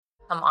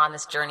Come on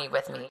this journey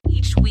with me.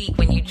 Each week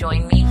when you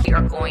join me, we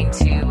are going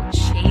to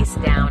chase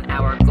down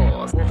our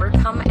goals,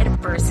 overcome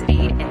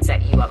adversity, and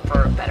set you up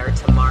for a better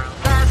tomorrow.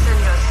 Fasten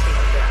your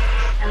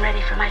seatbelt. I'm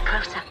ready for my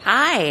close-up.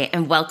 Hi,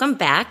 and welcome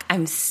back.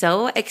 I'm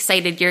so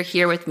excited you're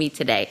here with me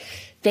today.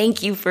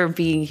 Thank you for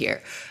being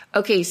here.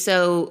 Okay,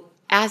 so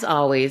as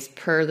always,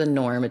 per the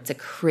norm, it's a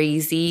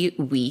crazy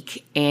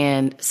week,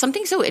 and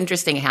something so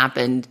interesting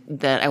happened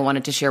that I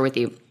wanted to share with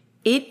you.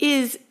 It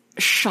is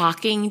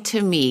shocking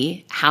to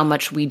me how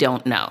much we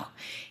don't know.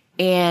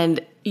 And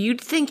you'd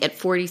think at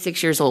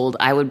 46 years old,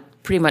 I would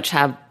pretty much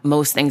have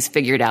most things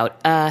figured out.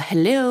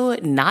 Hello,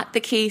 not the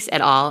case at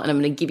all. And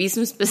I'm going to give you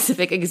some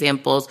specific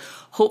examples,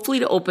 hopefully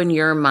to open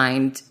your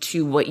mind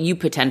to what you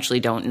potentially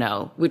don't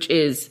know, which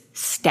is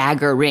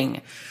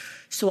staggering.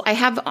 So I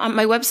have on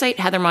my website,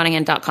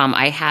 heathermonahan.com,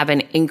 I have an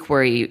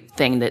inquiry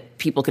thing that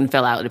people can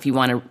fill out. If you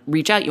want to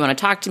reach out, you want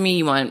to talk to me,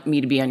 you want me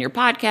to be on your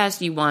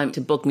podcast, you want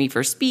to book me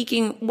for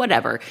speaking,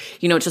 whatever.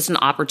 You know, it's just an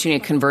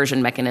opportunity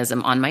conversion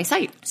mechanism on my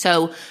site.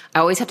 So I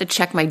always have to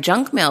check my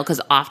junk mail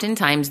because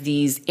oftentimes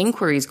these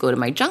inquiries go to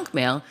my junk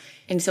mail.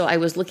 And so I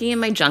was looking in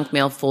my junk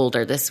mail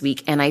folder this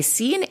week and I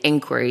see an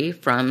inquiry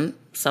from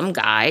some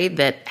guy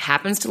that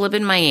happens to live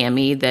in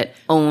Miami that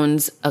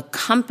owns a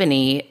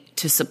company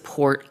to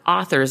support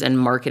authors and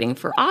marketing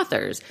for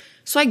authors.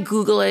 So I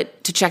Google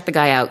it to check the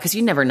guy out because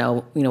you never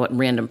know, what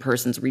random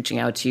person's reaching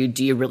out to you.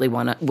 Do you really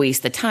want to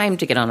waste the time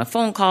to get on a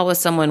phone call with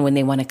someone when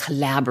they want to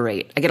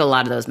collaborate? I get a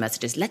lot of those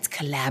messages. Let's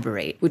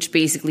collaborate, which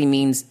basically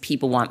means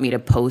people want me to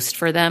post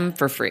for them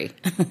for free.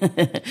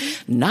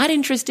 Not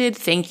interested.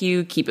 Thank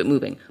you. Keep it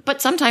moving.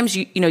 But sometimes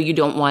you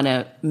don't want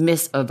to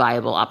miss a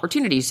viable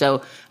opportunity.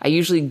 So I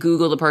usually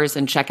Google the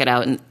person, check it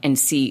out and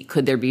see,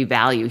 could there be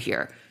value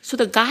here? So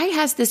the guy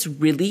has this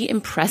really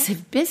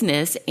impressive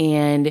business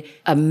and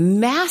a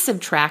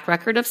massive track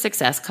record of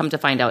success, come to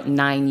find out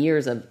 9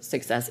 years of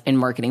success in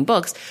marketing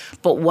books.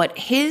 But what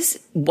his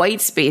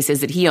white space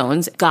is that he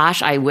owns,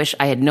 gosh, I wish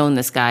I had known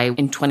this guy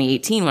in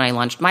 2018 when I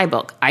launched my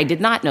book. I did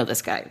not know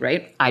this guy,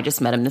 right? I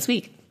just met him this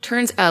week.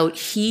 Turns out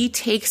he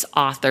takes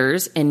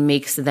authors and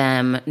makes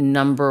them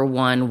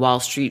 #1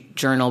 Wall Street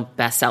Journal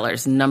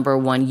bestsellers,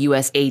 #1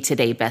 USA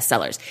Today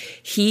bestsellers.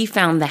 He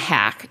found the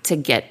hack to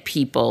get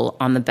people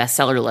on the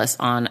bestseller list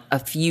on a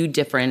few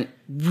different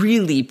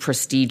really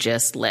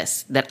prestigious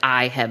lists that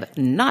I have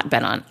not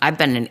been on. I've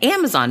been an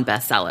Amazon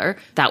bestseller.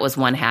 That was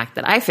one hack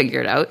that I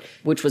figured out,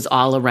 which was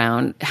all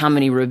around how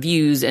many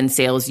reviews and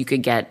sales you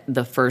could get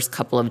the first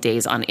couple of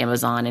days on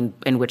Amazon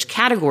and which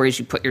categories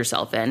you put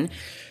yourself in.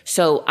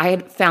 So I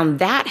had found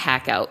that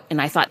hack out and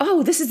I thought,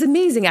 oh, this is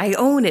amazing. I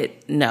own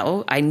it.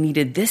 No, I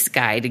needed this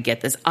guy to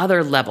get this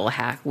other level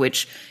hack,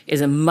 which is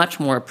a much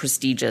more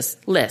prestigious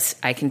list.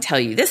 I can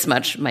tell you this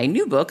much. My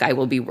new book, I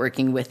will be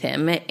working with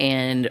him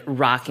and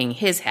rocking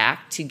his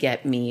hack to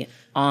get me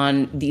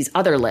on these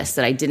other lists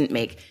that I didn't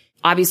make.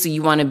 Obviously,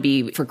 you want to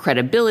be for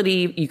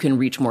credibility. You can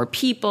reach more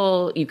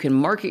people. You can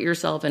market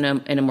yourself in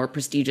a more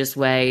prestigious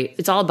way.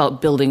 It's all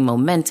about building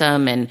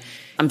momentum. And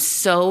I'm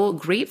so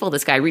grateful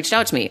this guy reached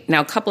out to me.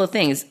 Now, a couple of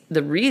things.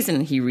 The reason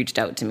he reached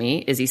out to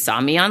me is he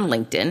saw me on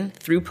LinkedIn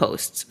through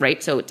posts,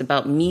 right? So it's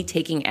about me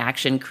taking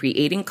action,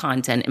 creating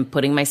content, and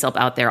putting myself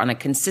out there on a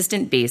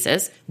consistent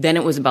basis. Then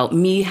it was about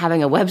me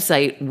having a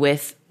website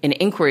with an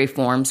inquiry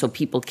form so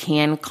people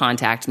can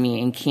contact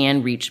me and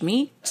can reach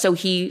me. So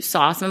he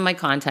saw some of my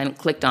content,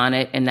 clicked on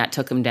it, and that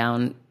took him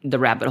down the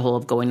rabbit hole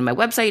of going to my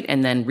website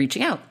and then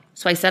reaching out.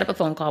 So I set up a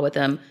phone call with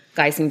him.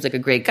 Guy seems like a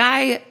great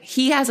guy.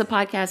 He has a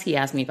podcast. He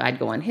asked me if I'd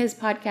go on his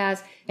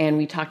podcast, and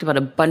we talked about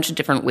a bunch of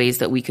different ways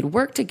that we could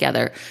work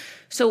together.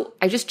 So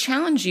I just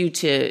challenge you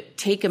to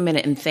take a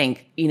minute and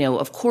think,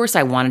 of course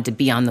I wanted to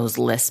be on those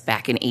lists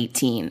back in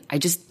 18. I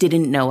just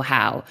didn't know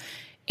how.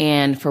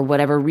 And for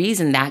whatever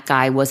reason, that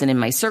guy wasn't in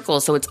my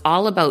circle. So it's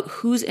all about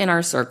who's in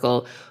our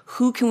circle,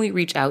 who can we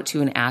reach out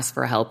to and ask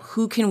for help,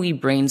 who can we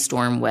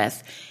brainstorm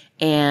with.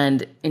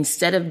 And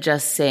instead of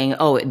just saying,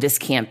 oh, this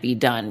can't be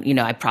done,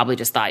 I probably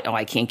just thought, oh,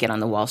 I can't get on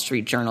the Wall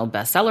Street Journal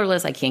bestseller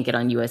list. I can't get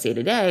on USA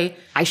Today.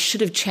 I should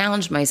have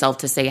challenged myself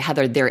to say,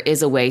 Heather, there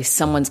is a way.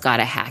 Someone's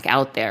got a hack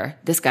out there.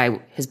 This guy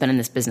has been in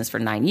this business for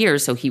 9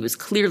 years. So he was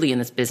clearly in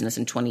this business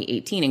in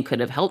 2018 and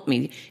could have helped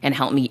me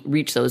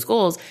reach those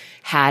goals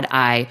had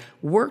I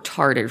worked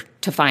harder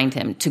to find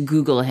him, to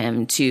Google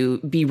him, to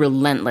be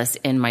relentless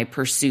in my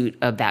pursuit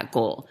of that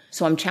goal.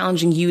 So I'm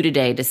challenging you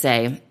today to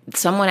say,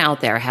 someone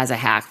out there has a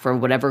hack for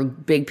whatever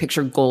big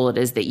picture goal it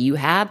is that you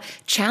have.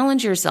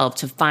 Challenge yourself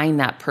to find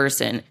that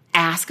person.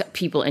 Ask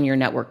people in your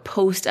network,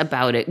 post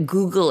about it,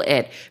 Google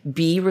it,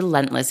 be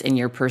relentless in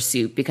your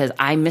pursuit, because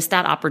I missed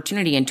that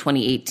opportunity in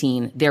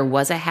 2018. There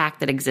was a hack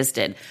that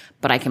existed,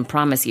 but I can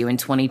promise you in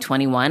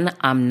 2021,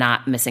 I'm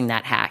not missing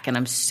that hack. And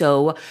I'm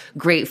so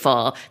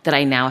grateful that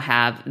I now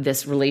have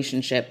this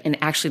relationship. And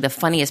actually the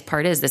funniest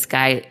part is this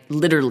guy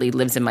literally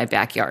lives in my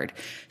backyard.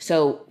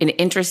 So an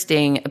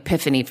interesting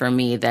epiphany for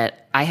me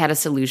that I had a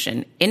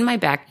solution in my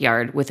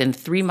backyard within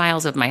 3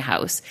 miles of my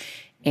house.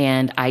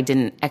 and I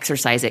didn't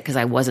exercise it because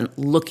I wasn't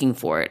looking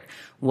for it.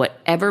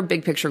 Whatever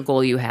big picture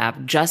goal you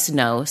have, just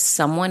know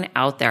someone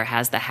out there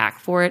has the hack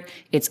for it.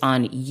 It's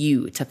on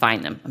you to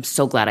find them. I'm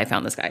so glad I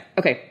found this guy.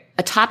 Okay.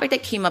 A topic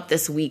that came up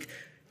this week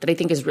that I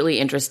think is really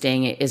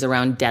interesting is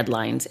around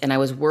deadlines. And I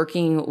was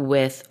working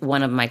with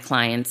one of my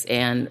clients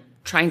and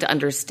trying to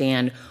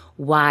understand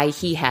why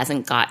he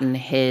hasn't gotten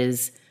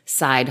his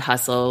side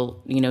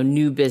hustle,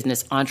 new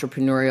business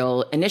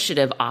entrepreneurial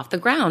initiative off the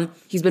ground.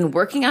 He's been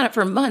working on it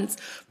for months,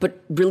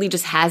 but really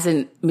just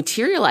hasn't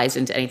materialized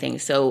into anything.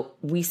 So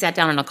we sat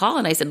down on a call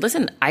and I said,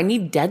 listen, I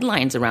need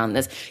deadlines around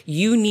this.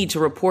 You need to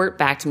report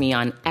back to me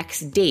on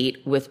X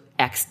date with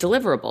X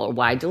deliverable or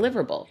Y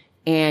deliverable.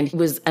 And it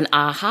was an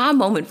aha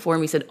moment for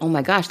him. He said, oh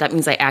my gosh, that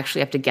means I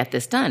actually have to get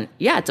this done.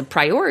 Yeah, it's a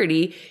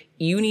priority.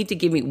 You need to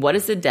give me, what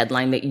is the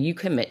deadline that you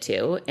commit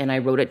to? And I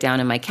wrote it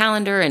down in my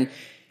calendar, and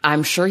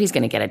I'm sure he's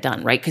going to get it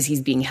done, right? Because he's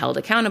being held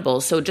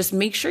accountable. So just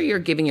make sure you're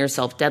giving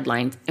yourself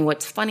deadlines. And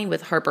what's funny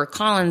with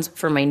HarperCollins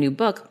for my new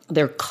book,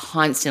 they're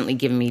constantly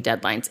giving me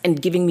deadlines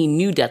and giving me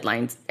new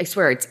deadlines. I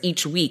swear it's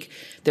each week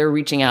they're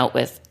reaching out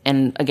with,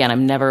 and again, I've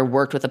never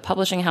worked with a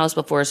publishing house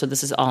before, so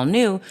this is all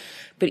new.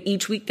 But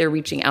each week they're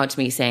reaching out to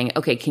me saying,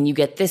 okay, can you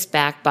get this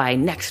back by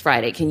next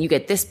Friday? Can you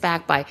get this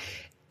back by...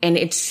 And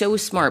it's so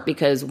smart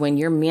because when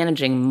you're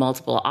managing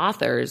multiple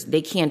authors,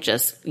 they can't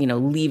just,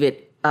 leave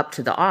it up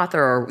to the author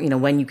or,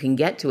 when you can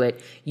get to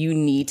it. You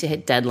need to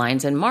hit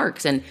deadlines and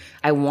marks. And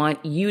I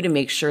want you to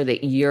make sure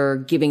that you're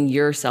giving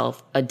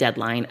yourself a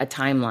deadline, a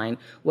timeline,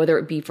 whether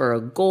it be for a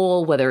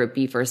goal, whether it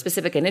be for a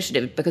specific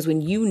initiative, because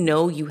when you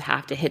know you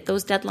have to hit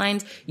those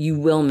deadlines, you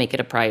will make it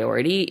a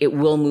priority. It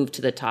will move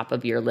to the top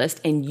of your list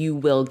and you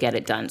will get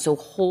it done. So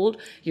hold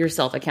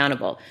yourself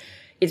accountable.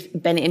 It's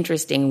been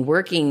interesting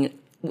working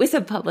with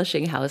a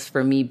publishing house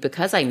for me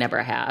because I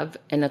never have.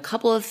 And a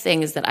couple of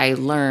things that I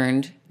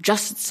learned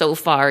just so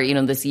far,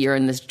 this year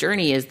in this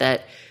journey is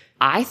that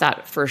I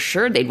thought for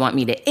sure they'd want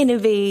me to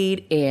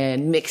innovate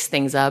and mix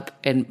things up.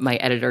 And my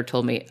editor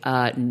told me,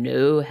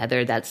 no,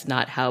 Heather, that's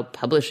not how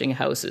publishing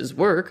houses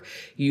work.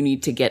 You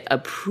need to get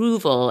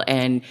approval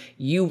and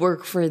you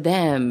work for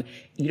them.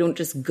 You don't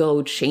just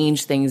go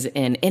change things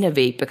and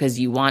innovate because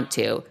you want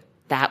to.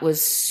 That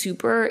was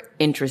super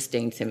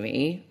interesting to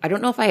me. I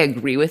don't know if I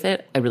agree with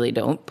it. I really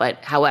don't.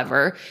 But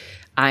however,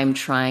 I'm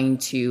trying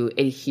to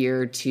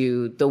adhere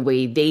to the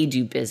way they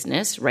do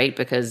business, right?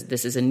 Because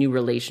this is a new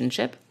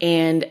relationship.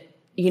 And,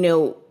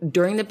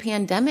 during the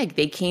pandemic,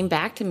 they came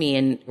back to me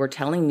and were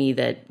telling me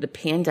that the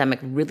pandemic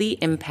really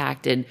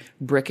impacted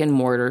brick and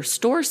mortar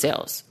store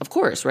sales. Of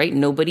course, right?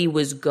 Nobody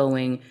was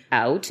going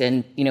out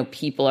and,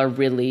 people are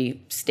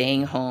really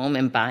staying home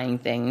and buying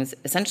things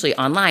essentially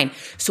online.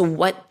 So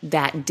what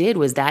that did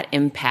was that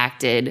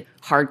impacted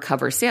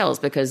hardcover sales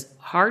because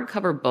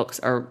hardcover books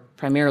are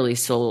primarily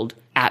sold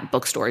at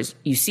bookstores.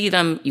 You see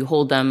them, you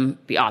hold them,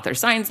 the author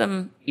signs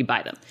them, you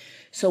buy them.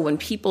 So when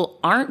people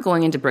aren't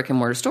going into brick and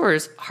mortar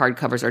stores,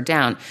 hardcovers are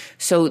down.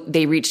 So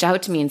they reached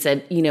out to me and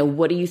said,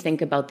 what do you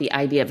think about the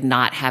idea of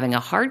not having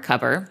a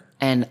hardcover?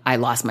 And I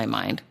lost my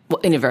mind. Well,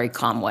 in a very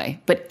calm way,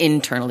 but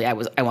internally I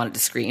wanted to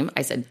scream.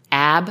 I said,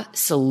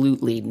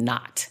 absolutely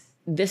not.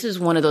 This is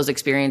one of those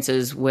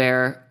experiences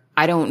where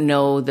I don't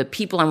know the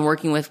people I'm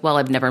working with well.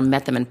 I've never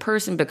met them in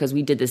person because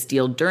we did this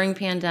deal during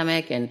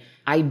pandemic. And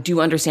I do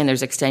understand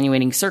there's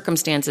extenuating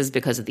circumstances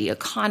because of the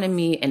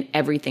economy and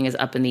everything is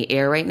up in the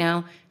air right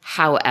now.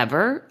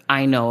 However,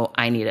 I know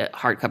I need a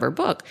hardcover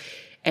book.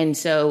 And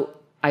so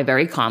I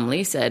very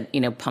calmly said,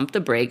 pump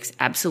the brakes.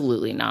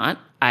 Absolutely not.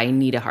 I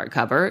need a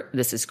hardcover.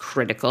 This is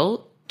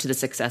critical to the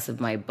success of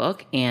my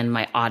book and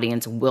my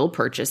audience will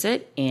purchase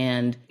it.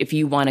 And if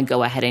you want to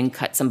go ahead and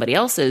cut somebody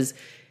else's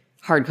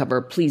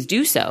hardcover, please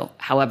do so.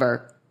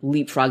 However,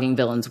 Leapfrogging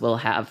Villains will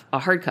have a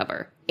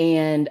hardcover.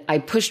 And I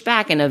pushed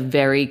back in a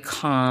very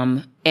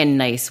calm and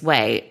nice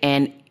way.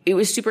 And it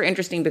was super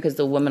interesting because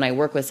the woman I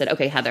work with said,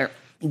 okay, Heather,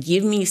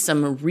 give me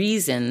some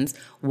reasons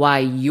why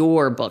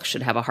your book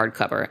should have a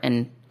hardcover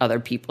and other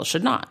people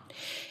should not.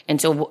 And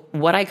so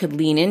what I could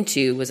lean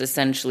into was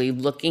essentially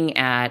looking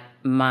at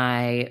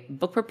my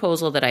book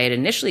proposal that I had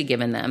initially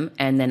given them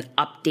and then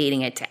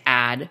updating it to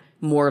add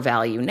more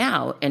value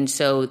now. And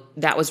so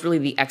that was really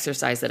the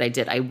exercise that I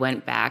did. I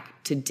went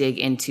back to dig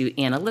into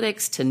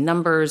analytics, to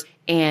numbers,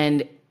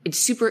 and it's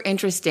super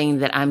interesting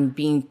that I'm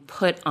being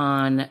put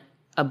on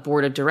a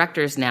board of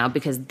directors now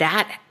because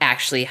that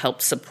actually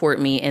helped support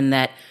me in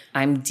that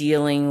I'm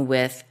dealing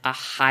with a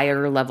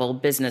higher level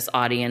business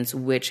audience,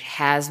 which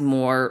has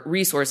more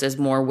resources,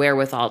 more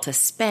wherewithal to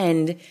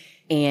spend.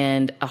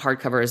 And a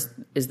hardcover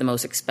is the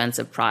most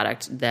expensive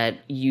product that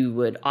you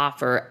would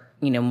offer,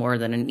 more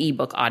than an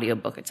ebook,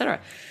 audiobook, et cetera.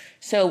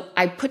 So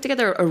I put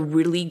together a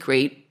really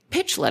great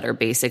pitch letter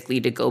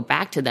basically to go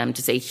back to them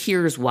to say,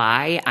 here's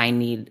why I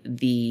need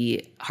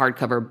the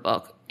hardcover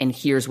book. And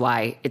here's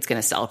why it's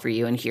going to sell for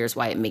you. And here's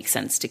why it makes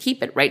sense to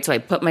keep it, right? So I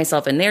put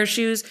myself in their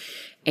shoes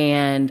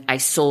and I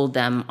sold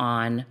them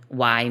on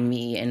why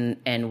me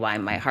and why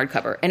my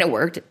hardcover. And it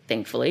worked,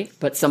 thankfully.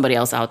 But somebody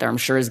else out there, I'm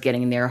sure, is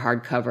getting their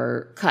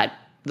hardcover cut.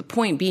 the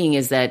point being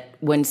is that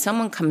when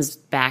someone comes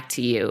back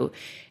to you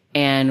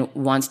and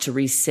wants to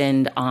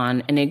rescind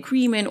on an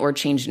agreement or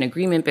change an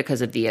agreement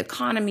because of the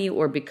economy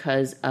or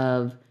because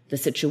of the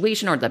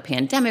situation or the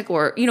pandemic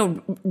or,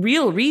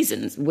 real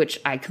reasons, which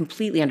I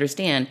completely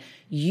understand,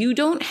 you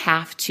don't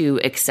have to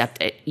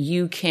accept it.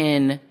 You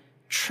can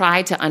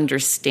try to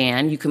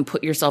understand, you can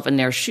put yourself in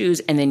their shoes,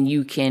 and then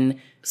you can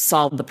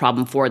solve the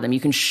problem for them. You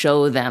can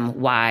show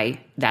them why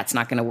that's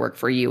not going to work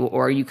for you,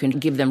 or you can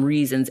give them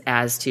reasons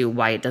as to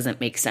why it doesn't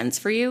make sense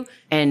for you.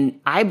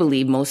 And I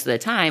believe most of the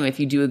time, if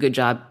you do a good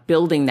job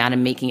building that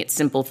and making it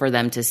simple for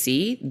them to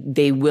see,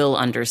 they will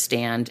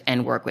understand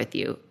and work with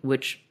you,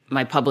 which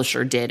my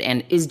publisher did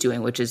and is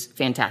doing, which is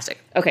fantastic.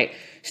 Okay,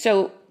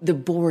 so the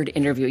board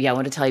interview. Yeah, I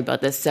want to tell you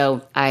about this.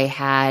 So I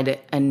had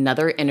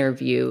another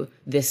interview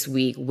this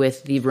week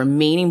with the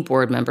remaining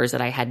board members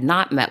that I had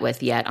not met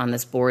with yet on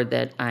this board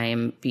that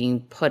I'm being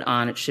put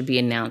on. It should be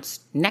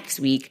announced next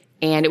week.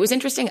 And it was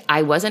interesting.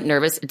 I wasn't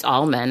nervous. It's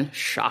all men.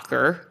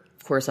 Shocker.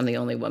 Of course, I'm the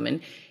only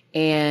woman.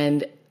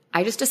 And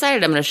I just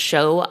decided I'm going to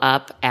show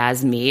up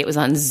as me. It was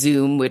on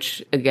Zoom,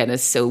 which again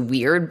is so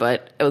weird,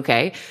 but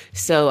okay.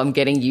 So I'm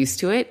getting used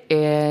to it.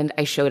 And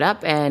I showed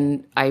up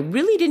and I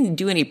really didn't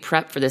do any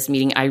prep for this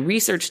meeting. I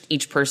researched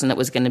each person that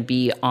was going to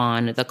be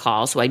on the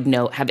call so I'd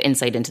have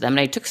insight into them. And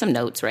I took some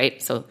notes, right?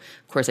 So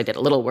of course I did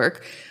a little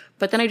work.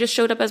 But then I just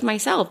showed up as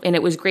myself and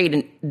it was great.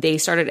 And they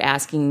started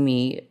asking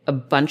me a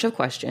bunch of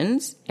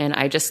questions and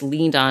I just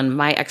leaned on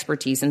my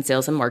expertise in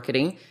sales and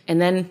marketing. And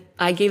then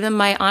I gave them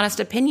my honest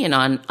opinion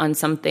on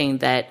something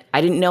that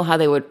I didn't know how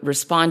they would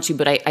respond to.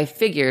 But I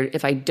figured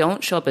if I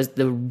don't show up as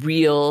the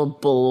real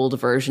bold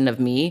version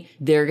of me,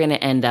 they're going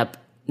to end up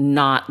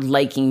not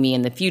liking me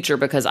in the future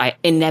because I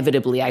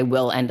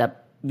will end up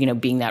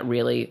being that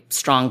really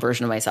strong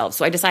version of myself.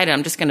 So I decided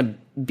I'm just going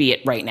to be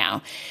it right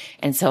now.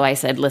 And so I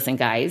said, listen,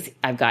 guys,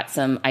 I've got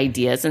some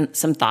ideas and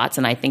some thoughts,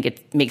 and I think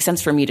it makes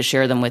sense for me to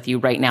share them with you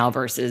right now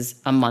versus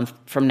a month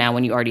from now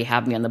when you already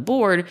have me on the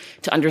board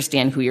to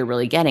understand who you're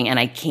really getting. And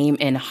I came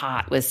in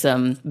hot with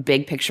some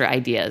big picture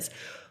ideas.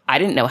 I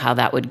didn't know how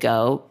that would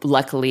go.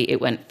 Luckily,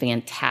 it went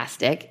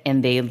fantastic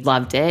and they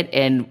loved it.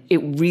 And it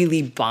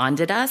really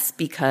bonded us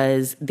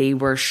because they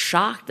were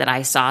shocked that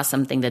I saw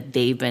something that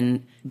they've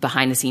been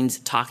behind the scenes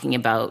talking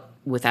about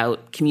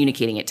without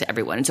communicating it to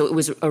everyone. And so it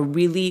was a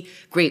really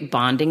great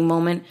bonding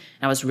moment.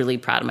 And I was really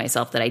proud of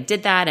myself that I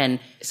did that. And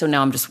so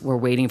now we're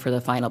waiting for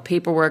the final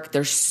paperwork.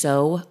 There's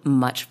so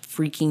much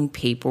freaking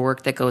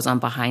paperwork that goes on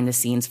behind the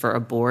scenes for a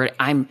board.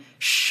 I'm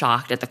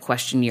shocked at the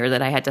questionnaire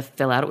that I had to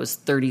fill out. It was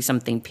 30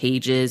 something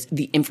pages.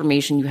 The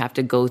information you have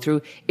to go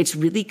through, it's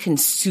really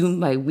consumed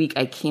my week.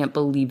 I can't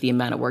believe the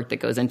amount of work that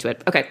goes into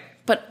it. Okay.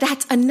 But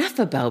that's enough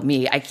about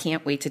me. I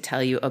can't wait to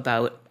tell you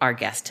about our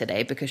guest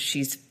today because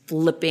she's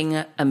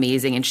flipping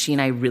amazing and she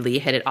and I really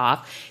hit it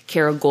off.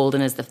 Kara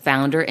Goldin is the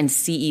founder and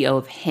CEO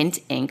of Hint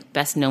Inc.,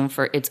 best known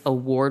for its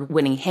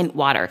award-winning Hint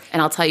water.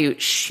 And I'll tell you,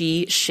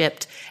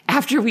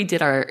 after we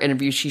did our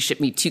interview, she shipped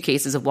me 2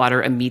 cases of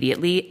water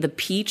immediately. The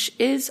peach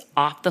is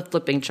off the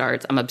flipping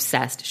charts. I'm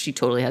obsessed. She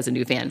totally has a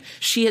new fan.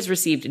 She has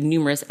received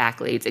numerous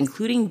accolades,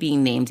 including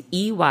being named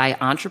EY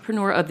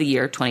Entrepreneur of the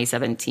Year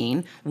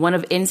 2017, one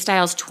of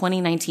InStyle's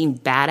 2019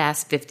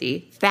 Badass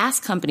 50,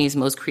 Fast Company's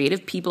Most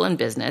Creative People in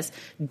Business,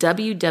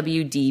 WWD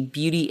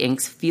Beauty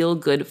Inc.'s Feel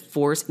Good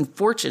Force, and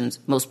Fortune's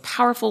Most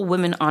Powerful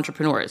Women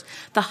Entrepreneurs.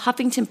 The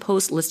Huffington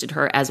Post listed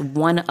her as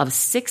one of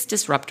 6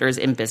 disruptors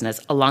in business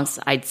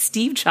alongside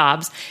Steve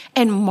Jobs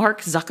and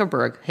Mark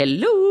Zuckerberg.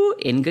 Hello,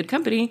 in good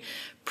company.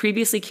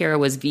 Previously, Kara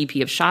was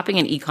VP of Shopping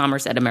and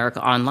E-commerce at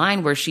America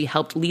Online, where she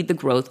helped lead the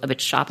growth of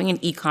its shopping and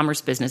e-commerce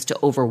business to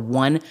over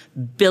 $1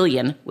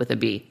 billion with a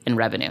B in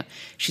revenue.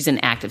 She's an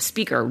active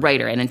speaker,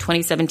 writer, and in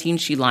 2017,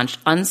 she launched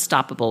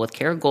Unstoppable with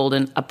Kara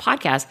Goldin, a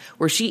podcast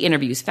where she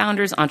interviews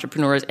founders,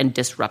 entrepreneurs, and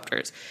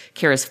disruptors.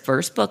 Kara's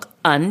first book,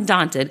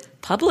 Undaunted,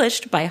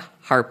 published by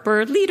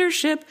Harper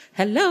Leadership,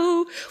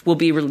 will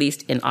be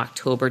released in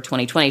October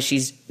 2020.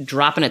 She's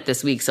dropping it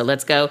this week, so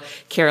let's go.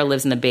 Kara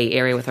lives in the Bay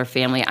Area with her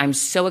family. I'm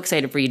so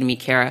excited for you to meet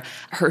Kara.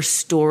 Her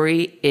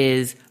story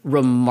is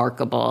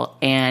remarkable,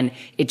 and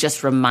it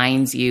just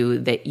reminds you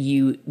that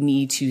you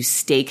need to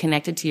stay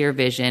connected to your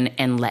vision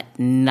and let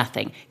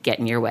nothing get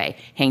in your way.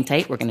 Hang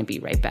tight. We're going to be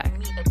right back.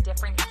 Meet a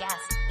different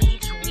guest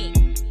each week.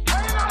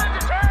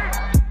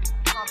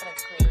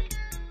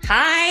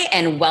 Hi,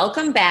 and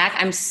welcome back.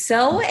 I'm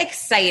so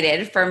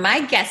excited for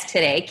my guest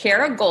today,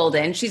 Kara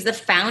Goldin. She's the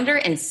founder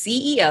and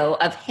CEO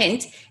of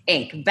Hint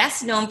Inc.,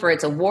 best known for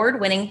its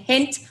award-winning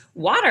Hint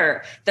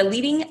water, the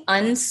leading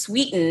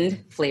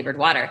unsweetened flavored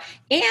water,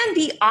 and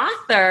the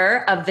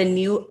author of the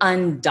new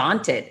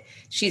Undaunted.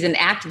 She's an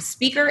active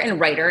speaker and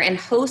writer and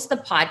hosts the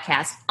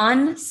podcast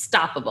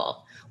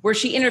Unstoppable, where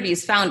she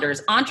interviews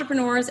founders,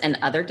 entrepreneurs, and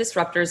other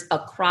disruptors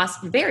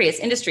across various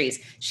industries.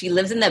 She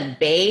lives in the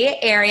Bay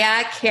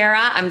Area.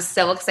 Kara, I'm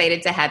so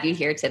excited to have you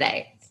here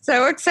today.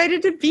 So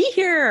excited to be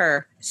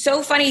here.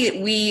 So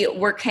funny. We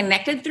were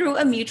connected through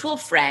a mutual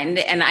friend,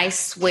 and I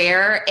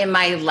swear in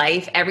my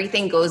life,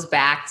 everything goes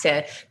back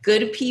to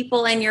good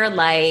people in your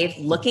life,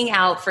 looking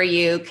out for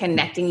you,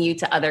 connecting you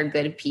to other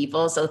good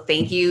people. So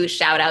thank you.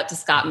 Shout out to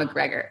Scott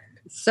McGregor.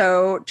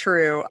 So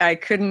true. I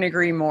couldn't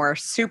agree more.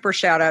 Super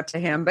shout out to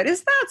him. But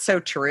is that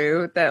so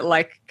true that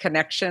like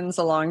connections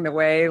along the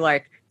way,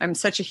 like I'm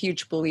such a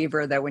huge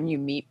believer that when you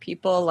meet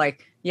people,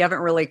 like you haven't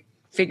really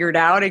figured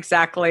out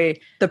exactly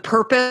the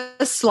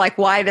purpose, like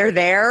why they're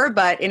there.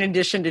 But in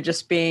addition to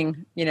just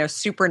being,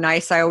 super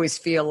nice, I always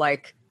feel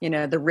like,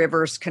 the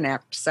rivers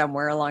connect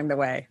somewhere along the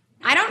way.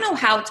 I don't know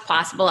how it's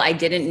possible. I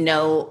didn't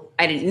know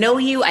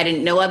you. I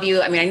didn't know of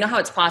you. I mean, I know how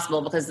it's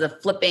possible because the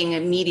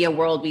flipping media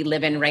world we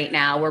live in right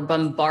now, we're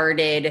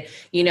bombarded,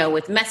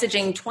 with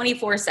messaging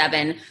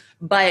 24/7.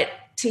 But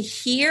to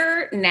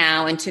hear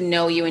now and to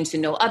know you and to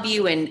know of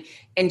you and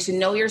to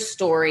know your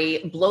story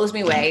blows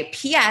me away.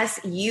 P.S.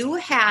 You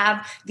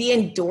have the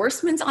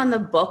endorsements on the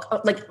book,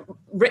 like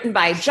written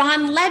by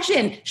John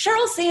Legend,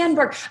 Sheryl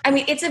Sandberg. I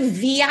mean, it's a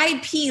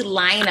VIP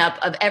lineup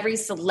of every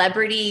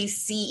celebrity,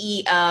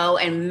 CEO,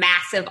 and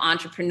massive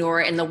entrepreneur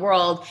in the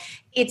world.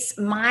 It's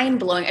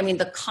mind-blowing. I mean,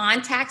 the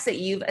contacts that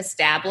you've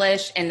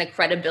established and the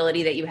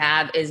credibility that you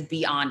have is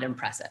beyond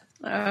impressive.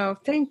 Oh,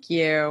 thank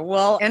you.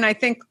 Well, and I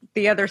think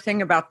the other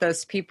thing about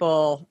those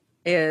people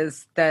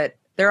is that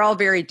they're all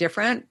very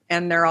different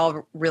and they're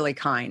all really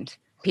kind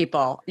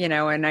people,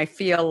 and I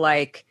feel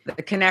like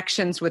the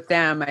connections with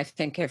them, I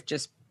think, have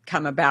just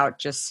come about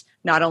just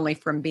not only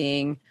from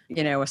being,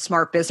 a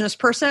smart business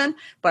person,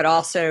 but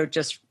also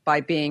just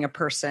by being a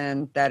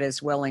person that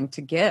is willing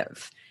to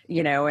give,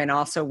 and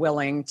also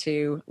willing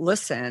to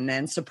listen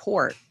and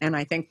support. And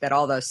I think that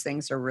all those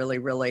things are really,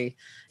 really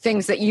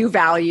things that you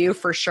value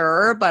for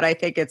sure. But I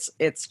think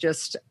it's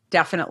just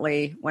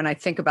definitely when I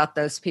think about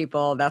those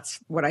people, that's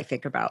what I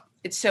think about.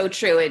 It's so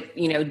true.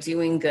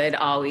 Doing good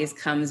always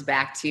comes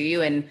back to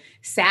you. And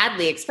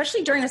sadly,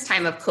 especially during this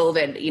time of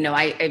COVID,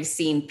 I've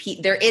seen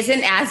there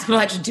isn't as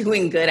much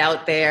doing good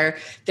out there.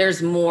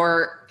 There's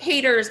more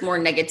haters, more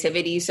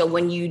negativity. So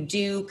when you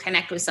do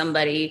connect with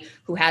somebody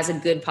who has a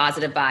good,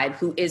 positive vibe,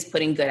 who is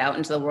putting good out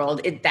into the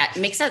world, that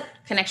makes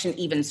that connection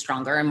even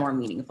stronger and more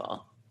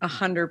meaningful.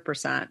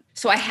 100%.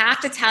 So I have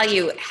to tell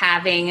you,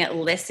 having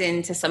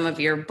listened to some of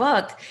your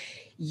book,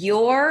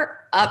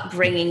 your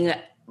upbringing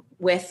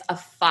with a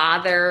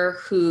father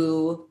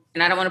who,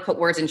 and I don't want to put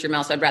words into your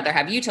mouth, so I'd rather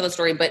have you tell the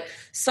story, but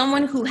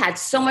someone who had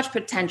so much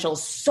potential,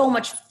 so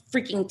much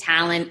freaking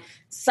talent,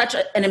 such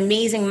an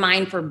amazing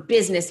mind for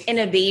business,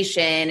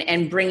 innovation,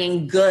 and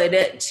bringing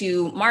good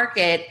to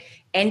market,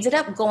 ended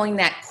up going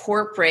that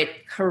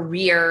corporate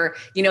career,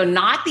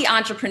 not the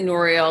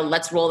entrepreneurial,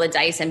 let's roll the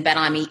dice and bet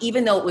on me,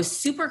 even though it was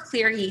super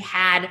clear he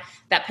had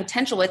that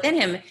potential within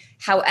him.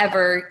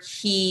 However,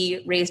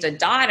 he raised a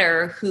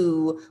daughter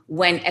who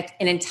went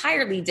an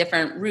entirely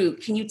different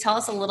route. Can you tell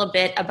us a little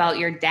bit about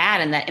your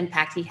dad and the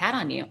impact he had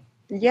on you?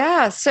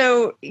 Yeah.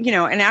 So,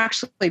 and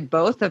actually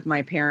both of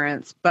my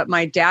parents, but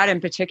my dad in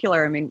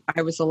particular, I mean,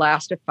 I was the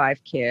last of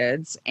 5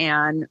 kids,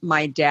 and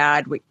my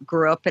dad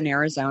grew up in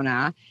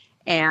Arizona.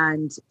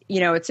 And,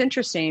 it's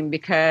interesting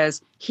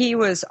because he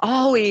was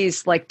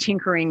always like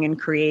tinkering and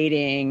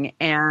creating,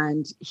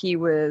 and he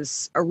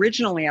was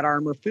originally at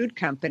Armour Food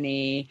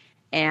Company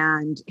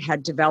and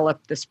had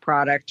developed this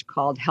product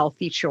called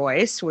Healthy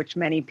Choice, which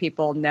many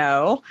people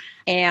know.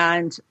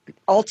 And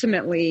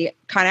ultimately,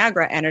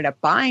 ConAgra ended up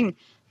buying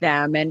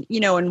them. And,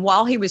 and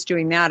while he was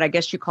doing that, I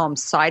guess you call them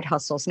side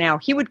hustles now,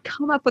 he would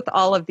come up with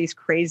all of these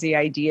crazy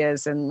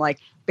ideas and like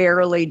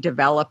barely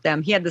develop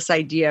them. He had this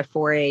idea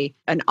for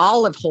an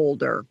olive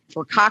holder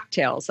for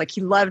cocktails. Like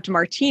he loved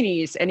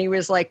martinis. And he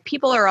was like,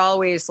 people are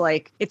always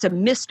like, it's a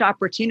missed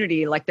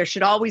opportunity. Like there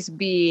should always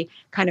be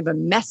kind of a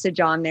message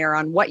on there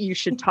on what you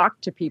should talk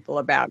to people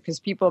about, because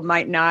people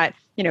might not,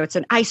 it's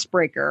an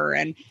icebreaker.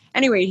 And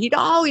anyway, he'd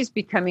always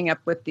be coming up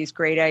with these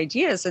great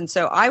ideas. And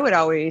so I would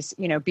always,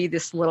 be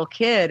this little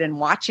kid and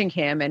watching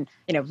him and,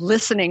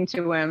 listening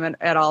to him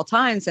at all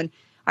times. And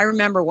I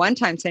remember one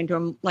time saying to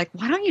him, like,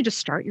 why don't you just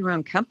start your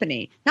own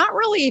company? Not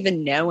really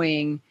even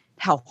knowing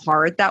how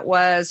hard that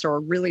was or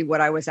really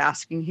what I was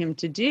asking him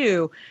to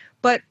do.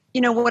 But,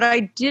 what I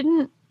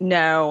didn't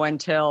know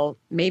until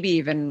maybe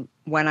even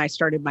when I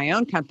started my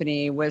own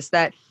company was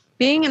that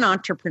being an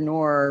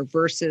entrepreneur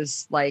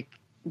versus like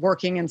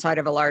working inside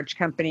of a large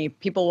company,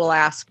 people will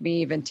ask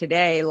me even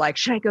today, like,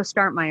 should I go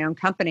start my own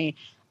company?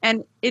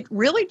 And it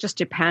really just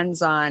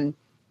depends on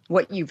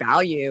what you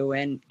value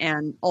and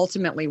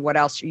ultimately what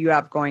else you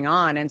have going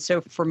on. And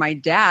so for my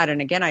dad,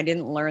 and again, I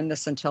didn't learn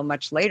this until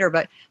much later,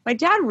 but my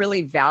dad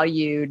really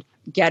valued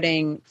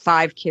getting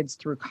 5 kids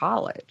through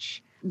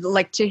college.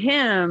 Like to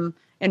him,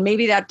 and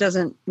maybe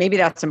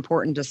that's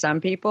important to some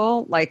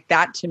people, like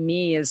that to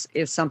me is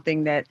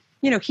something that,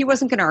 he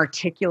wasn't going to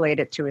articulate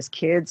it to his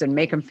kids and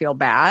make them feel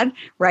bad,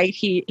 right?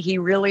 He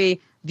really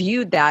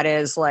viewed that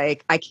as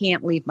like, I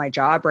can't leave my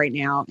job right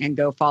now and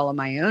go follow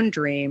my own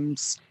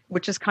dreams,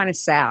 which is kind of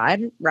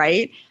sad,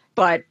 right?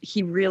 but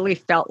he really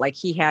felt like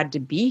he had to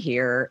be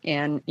here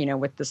and,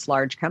 with this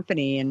large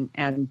company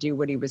and do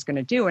what he was going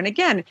to do. And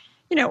again,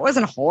 it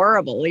wasn't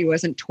horrible. He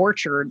wasn't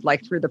tortured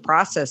like through the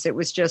process. It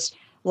was just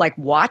like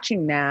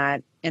watching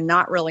that and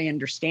not really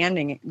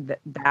understanding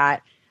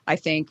that I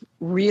think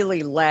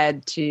really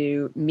led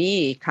to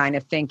me kind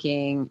of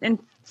thinking, and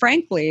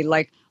frankly,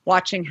 like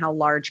watching how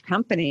large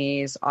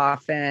companies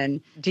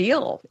often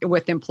deal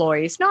with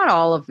employees, not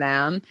all of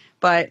them,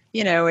 but,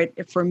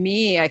 for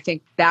me, I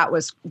think that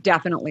was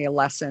definitely a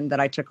lesson that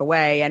I took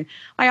away. And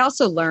I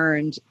also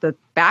learned the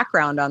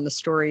background on the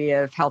story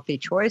of Healthy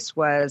Choice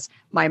was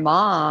my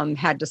mom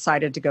had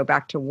decided to go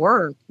back to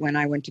work when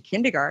I went to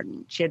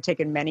kindergarten. She had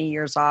taken many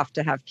years off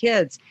to have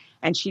kids.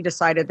 And she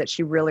decided that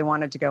she really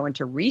wanted to go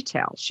into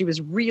retail. She was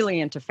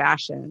really into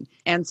fashion.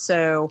 And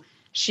so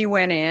she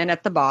went in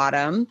at the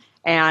bottom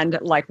and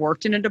like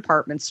worked in a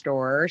department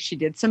store. She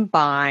did some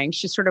buying.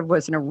 She sort of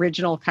was an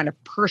original kind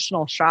of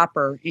personal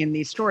shopper in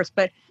these stores.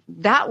 But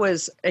that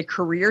was a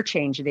career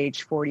change at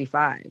age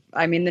 45.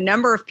 I mean, the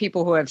number of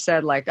people who have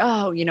said like,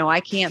 oh, I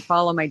can't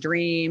follow my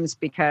dreams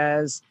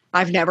because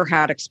I've never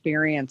had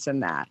experience in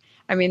that.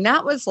 I mean,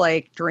 that was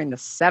like during the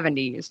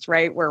 70s,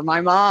 right? Where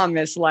my mom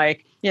is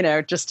like,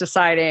 just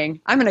deciding,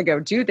 I'm going to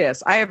go do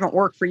this. I haven't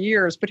worked for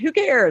years, but who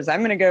cares? I'm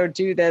going to go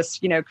do this,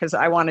 because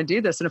I want to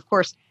do this. And of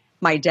course,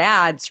 my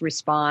dad's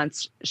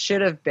response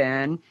should have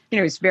been,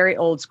 he's very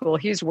old school.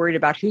 He's worried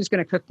about who's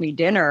going to cook me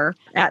dinner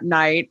at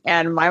night.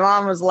 And my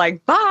mom was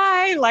like,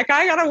 bye, like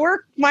I got to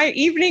work my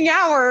evening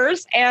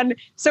hours. And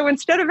so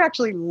instead of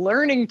actually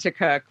learning to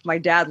cook, my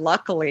dad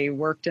luckily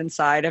worked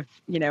inside of,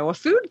 a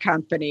food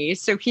company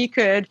so he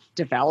could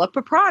develop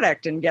a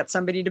product and get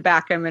somebody to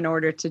back him in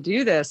order to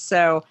do this.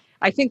 So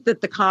I think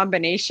that the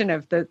combination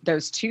of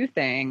those two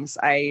things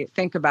I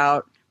think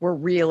about were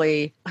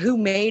really who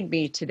made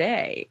me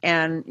today.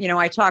 And,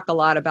 I talk a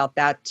lot about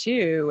that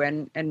too,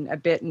 and a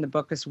bit in the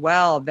book as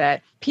well,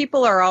 that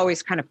people are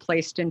always kind of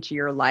placed into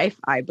your life,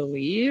 I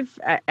believe,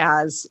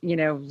 as,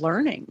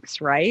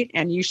 learnings, right?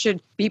 And you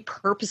should be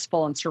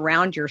purposeful and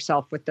surround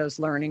yourself with those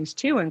learnings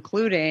too,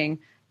 including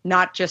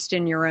not just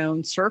in your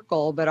own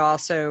circle, but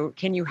also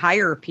can you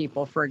hire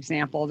people, for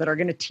example, that are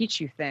going to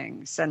teach you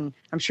things? And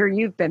I'm sure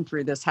you've been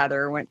through this,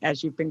 Heather,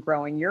 as you've been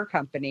growing your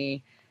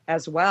company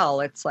as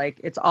well. It's like,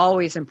 it's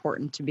always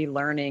important to be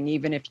learning,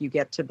 even if you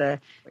get to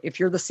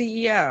if you're the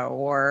CEO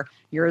or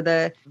you're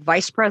the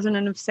vice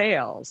president of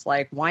sales,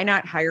 like why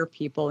not hire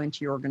people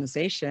into your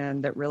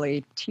organization that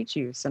really teach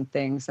you some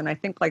things? And I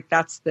think like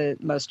that's the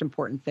most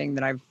important thing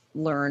that I've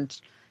learned,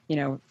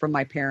 from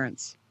my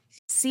parents.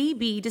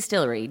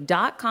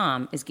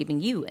 CBDistillery.com is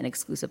giving you an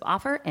exclusive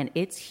offer, and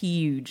it's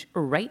huge.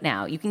 Right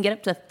now, you can get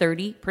up to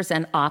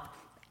 30% off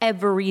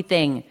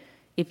everything.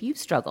 If you've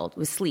struggled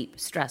with sleep,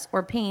 stress,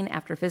 or pain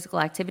after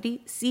physical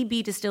activity,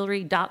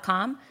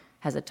 CBDistillery.com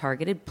has a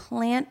targeted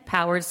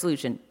plant-powered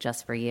solution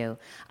just for you.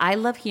 I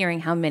love hearing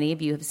how many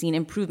of you have seen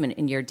improvement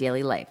in your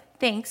daily life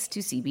thanks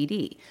to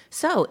CBD.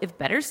 So if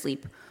better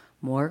sleep,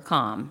 more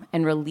calm,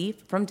 and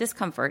relief from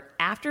discomfort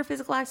after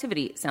physical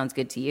activity sounds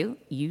good to you,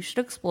 you should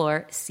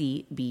explore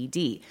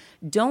CBD.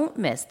 Don't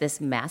miss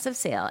this massive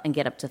sale and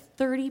get up to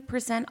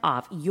 30%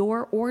 off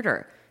your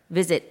order.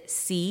 Visit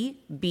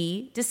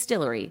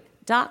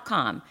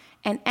cbdistillery.com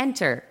and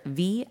enter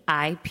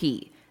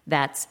VIP.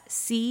 That's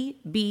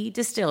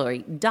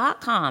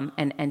cbdistillery.com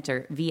and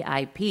enter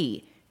VIP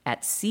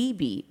at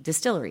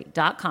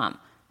cbdistillery.com.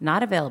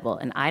 Not available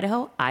in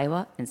Idaho,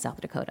 Iowa, and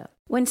South Dakota.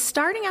 When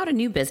starting out a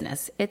new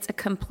business, it's a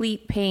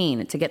complete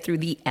pain to get through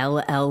the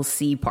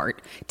LLC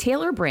part.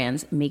 Tailor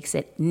Brands makes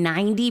it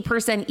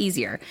 90%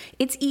 easier.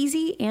 It's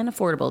easy and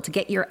affordable to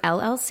get your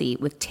LLC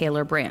with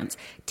Tailor Brands.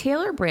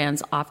 Tailor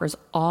Brands offers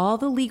all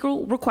the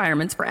legal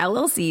requirements for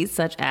LLCs,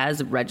 such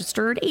as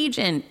registered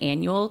agent,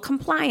 annual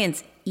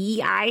compliance,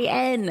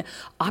 EIN,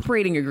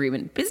 operating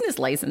agreement, business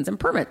license, and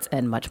permits,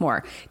 and much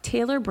more.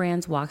 Tailor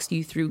Brands walks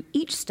you through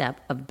each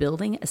step of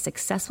building a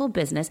successful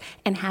business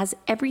and has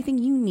everything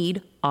you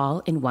need all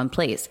in one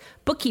place.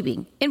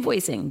 Bookkeeping,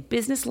 invoicing,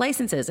 business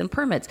licenses and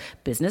permits,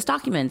 business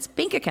documents,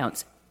 bank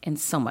accounts, and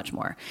so much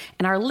more.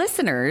 And our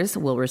listeners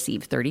will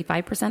receive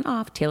 35%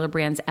 off Tailor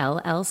Brands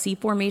LLC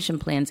formation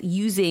plans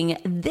using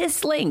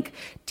this link,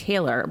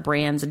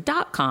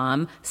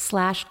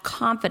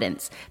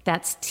 tailorbrands.com/confidence.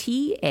 That's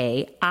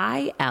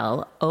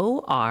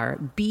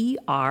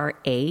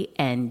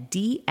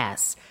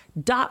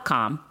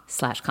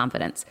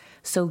TAILORBRANDS.com/confidence.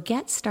 So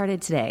get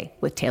started today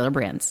with Tailor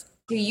Brands.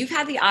 You've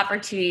had the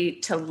opportunity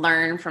to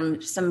learn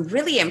from some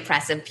really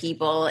impressive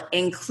people,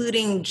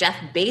 including Jeff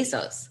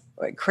Bezos.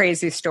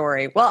 Crazy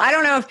story. Well, I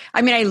don't know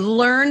I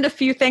learned a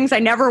few things. I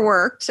never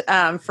worked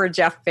for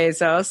Jeff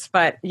Bezos,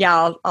 but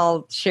yeah,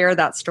 I'll share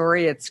that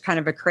story. It's kind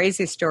of a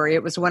crazy story.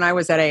 It was when I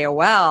was at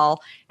AOL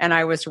and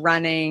I was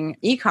running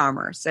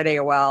e-commerce at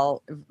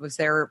AOL. It was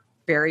there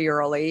very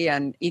early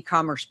and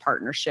e-commerce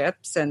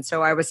partnerships. And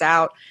so I was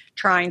out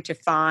trying to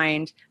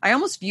I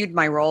almost viewed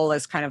my role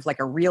as kind of like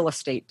a real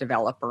estate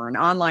developer, an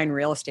online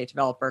real estate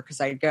developer, because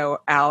I'd go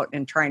out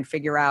and try and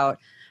figure out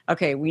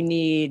okay, we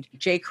need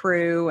J.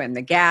 Crew and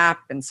The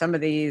Gap and some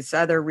of these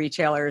other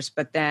retailers.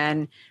 But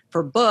then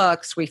for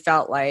books, we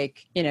felt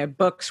like,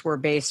 books were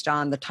based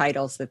on the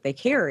titles that they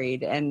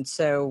carried. And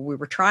so we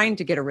were trying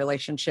to get a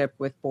relationship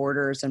with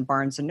Borders and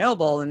Barnes and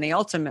Noble, and they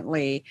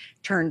ultimately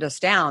turned us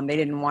down. They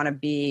didn't want to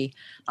be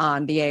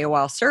on the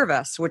AOL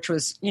service, which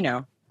was,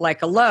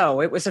 like a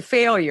low. It was a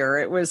failure.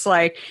 It was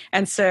like,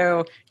 and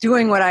so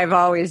doing what I've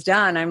always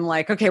done, I'm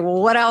like, okay,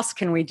 well, what else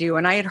can we do?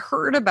 And I had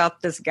heard about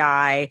this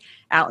guy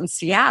out in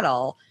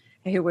Seattle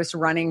who was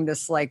running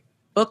this like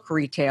book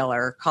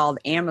retailer called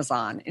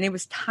Amazon, and it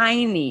was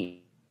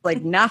tiny,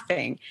 like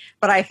nothing.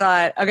 But I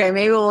thought, okay,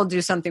 maybe we'll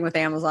do something with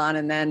Amazon,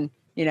 and then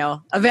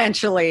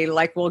eventually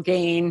like we'll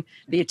gain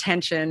the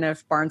attention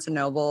of Barnes and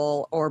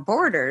Noble or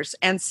Borders.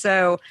 And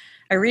so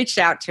I reached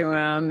out to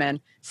him and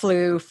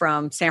flew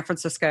from San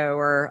Francisco,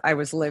 where I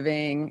was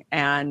living,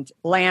 and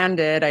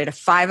landed. I had a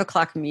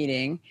 5:00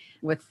 meeting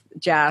with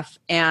Jeff.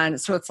 And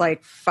so it's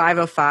like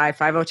 5:05,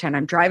 5:10.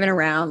 I'm driving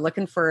around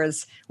looking for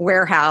his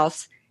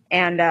warehouse,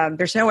 and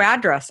there's no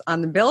address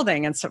on the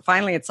building. And so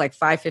finally it's like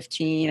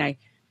 5:15. I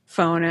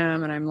phone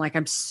him and I'm like,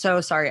 I'm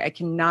so sorry, I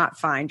cannot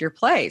find your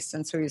place.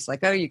 And so he's like,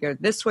 oh, you go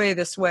this way,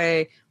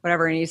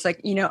 whatever. And he's like,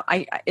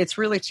 it's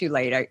really too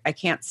late. I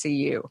can't see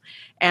you.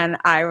 And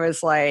I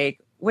was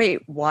like,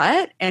 wait,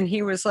 what? And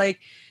he was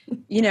like,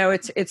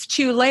 it's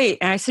too late.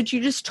 And I said,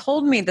 you just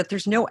told me that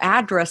there's no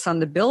address on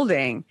the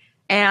building.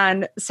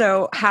 And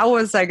so how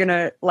was I going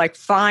to like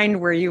find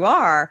where you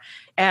are?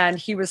 And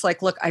he was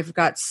like, look, I've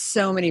got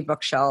so many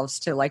bookshelves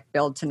to like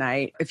build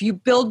tonight. If you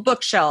build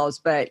bookshelves,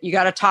 but you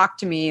got to talk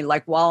to me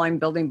like while I'm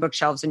building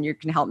bookshelves, and you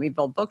can help me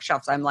build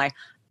bookshelves. I'm like,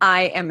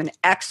 I am an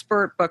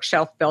expert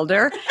bookshelf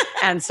builder.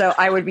 And so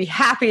I would be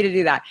happy to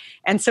do that.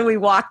 And so we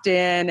walked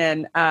in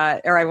and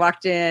I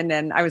walked in,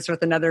 and I was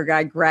with another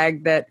guy,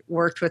 Greg, that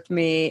worked with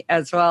me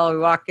as well. We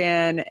walk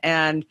in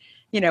and,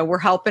 we're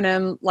helping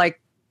him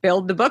like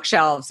build the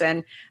bookshelves.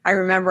 And I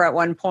remember at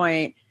one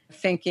point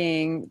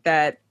thinking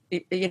that,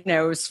 it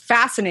was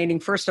fascinating.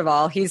 First of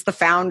all, he's the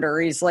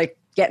founder. He's like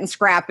getting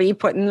scrappy,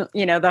 putting,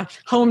 the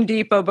Home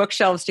Depot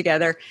bookshelves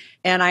together.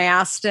 And I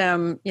asked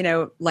him,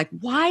 like,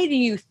 why do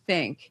you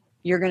think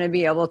you're going to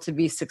be able to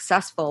be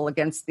successful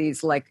against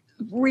these like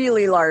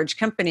really large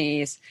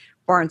companies,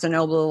 Barnes and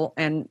Noble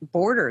and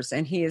Borders?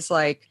 And he is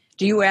like,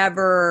 do you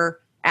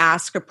ever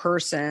ask a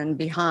person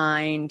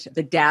behind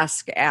the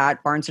desk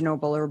at Barnes and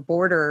Noble or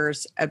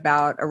Borders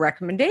about a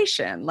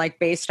recommendation, like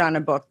based on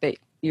a book that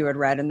you had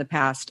read in the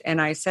past?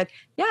 And I said,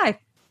 yeah,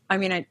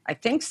 I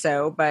think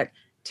so. But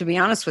to be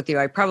honest with you,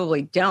 I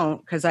probably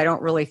don't, because I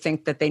don't really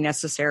think that they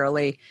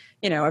necessarily,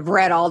 have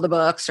read all the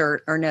books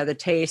or know the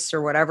tastes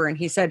or whatever. And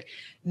he said,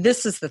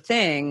 this is the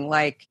thing,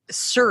 like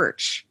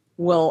search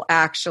will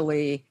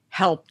actually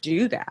help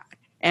do that.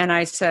 And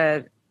I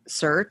said,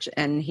 search?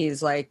 And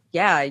he's like,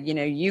 yeah,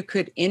 you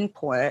could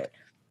input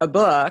a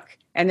book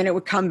and then it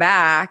would come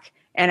back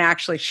and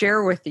actually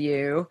share with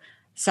you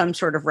some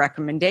sort of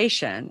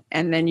recommendation,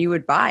 and then you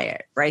would buy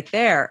it right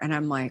there. And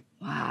I'm like,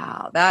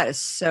 wow, that is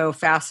so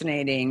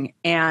fascinating.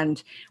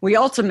 And we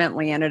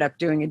ultimately ended up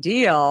doing a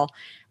deal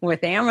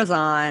with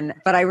Amazon.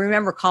 But I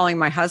remember calling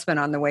my husband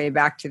on the way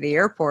back to the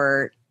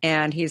airport,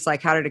 and he's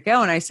like, how did it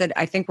go? And I said,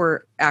 I think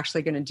we're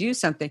actually going to do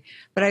something.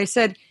 But I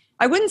said,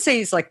 I wouldn't say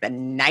he's like the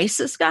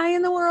nicest guy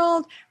in the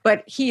world,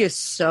 but he is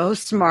so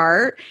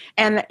smart.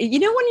 And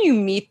when you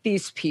meet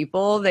these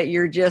people that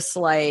you're just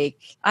like,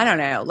 I don't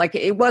know, like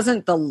it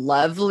wasn't the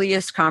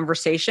loveliest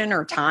conversation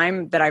or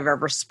time that I've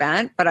ever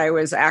spent, but I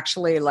was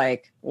actually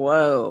like,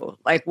 whoa,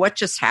 like what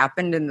just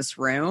happened in this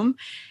room?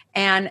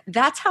 And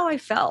that's how I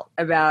felt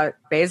about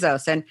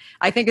Bezos. And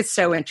I think it's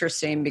so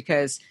interesting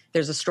because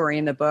there's a story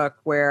in the book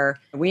where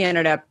we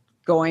ended up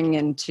going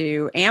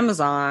into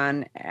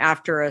Amazon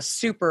after a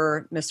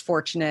super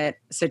misfortunate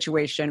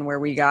situation where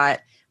we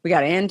got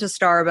into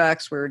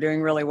Starbucks. We were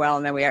doing really well.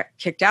 And then we got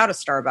kicked out of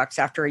Starbucks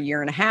after a year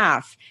and a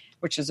half,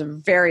 which is a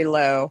very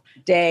low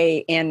day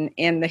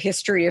in the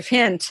history of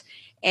Hint.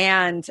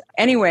 And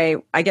anyway,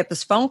 I get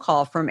this phone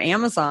call from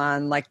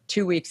Amazon like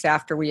 2 weeks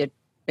after we had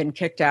been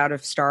kicked out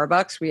of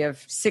Starbucks. We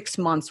have 6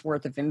 months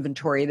worth of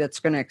inventory that's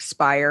going to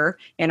expire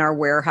in our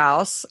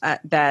warehouse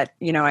that,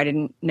 I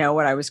didn't know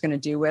what I was going to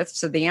do with.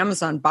 So the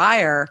Amazon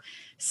buyer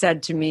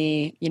said to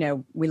me,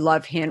 we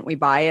love Hint. We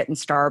buy it in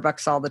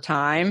Starbucks all the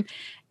time.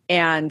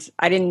 And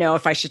I didn't know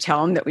if I should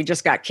tell him that we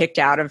just got kicked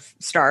out of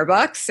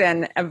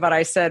Starbucks. But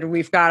I said,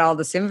 we've got all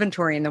this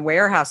inventory in the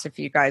warehouse. If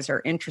you guys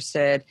are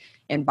interested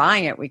in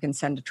buying it, we can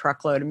send a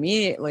truckload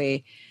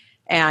immediately.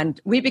 And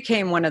we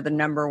became one of the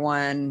number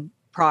one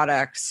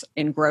products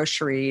in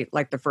grocery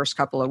like the first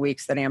couple of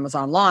weeks that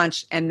Amazon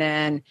launched. And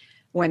then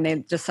when they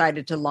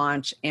decided to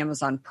launch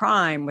Amazon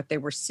Prime, what they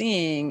were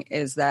seeing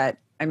is that,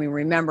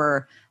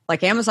 remember,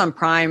 like Amazon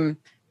Prime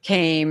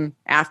came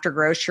after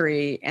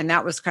grocery, and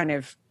that was kind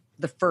of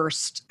the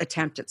first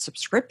attempt at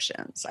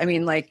subscriptions.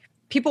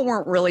 People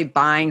weren't really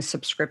buying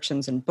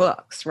subscriptions in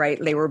books, right?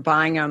 They were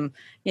buying them,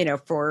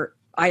 for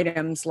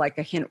items like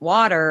a Hint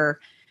water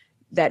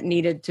that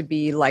needed to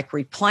be like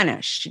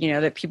replenished,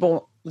 that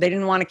people They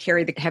didn't want to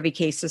carry the heavy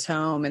cases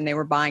home and they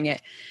were buying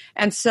it.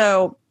 And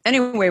so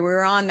anyway, we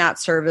were on that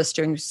service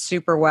doing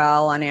super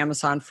well on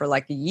Amazon for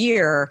like a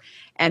year.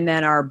 And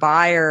then our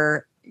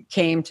buyer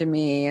came to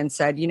me and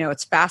said,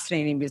 it's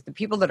fascinating because the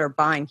people that are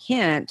buying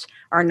Hint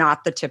are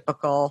not the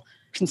typical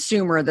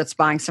consumer that's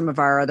buying some of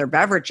our other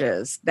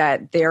beverages,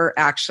 that they're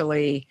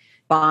actually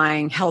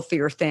buying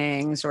healthier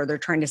things or they're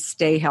trying to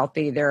stay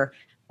healthy. They're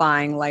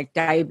buying like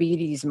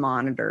diabetes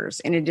monitors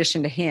in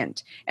addition to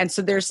Hint. And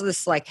so there's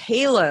this like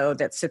halo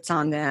that sits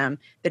on them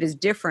that is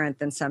different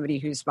than somebody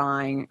who's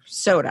buying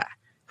soda,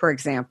 for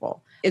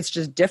example. It's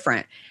just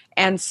different.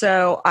 And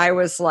so I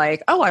was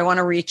like, I want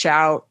to reach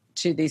out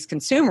to these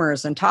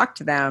consumers and talk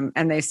to them.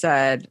 And they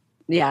said,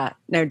 yeah,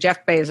 no,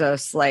 Jeff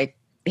Bezos, like,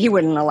 he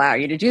wouldn't allow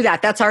you to do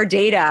that. That's our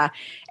data.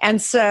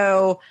 And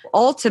so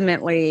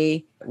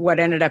ultimately what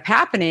ended up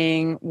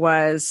happening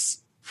was,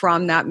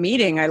 from that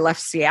meeting, I left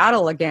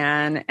Seattle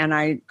again and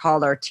I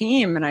called our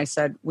team and I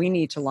said, we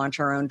need to launch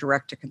our own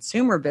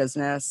direct-to-consumer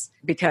business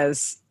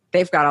because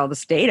they've got all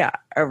this data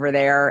over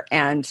there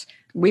and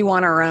we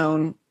want our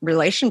own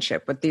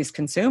relationship with these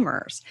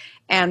consumers.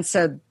 And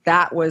so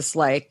that was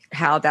like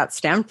how that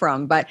stemmed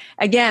from. But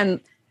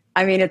again,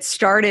 I mean, it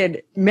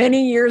started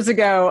many years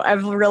ago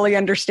of really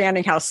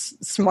understanding how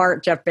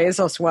smart Jeff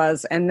Bezos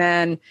was. And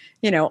then,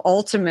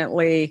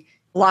 ultimately,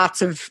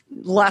 lots of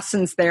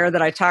lessons there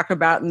that I talk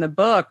about in the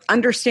book,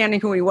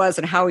 understanding who he was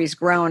and how he's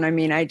grown. I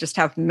mean, I just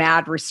have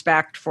mad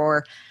respect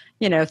for,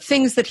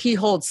 things that he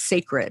holds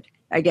sacred,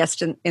 I guess,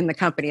 in the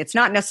company. It's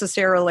not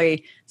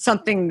necessarily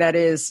something that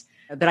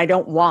I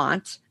don't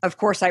want. Of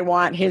course, I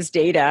want his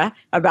data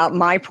about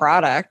my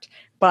product.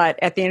 But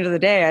at the end of the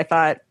day, I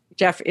thought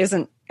Jeff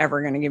isn't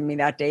ever going to give me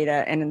that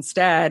data. And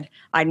instead,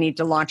 I need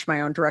to launch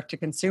my own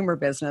direct-to-consumer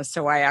business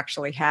so I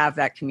actually have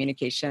that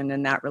communication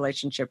and that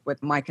relationship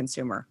with my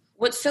consumer.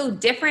 What's so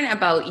different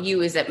about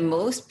you is that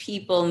most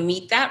people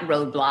meet that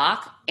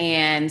roadblock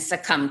and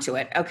succumb to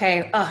it.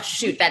 Okay. Oh,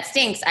 shoot, that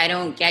stinks. I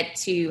don't get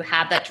to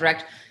have that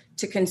direct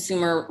to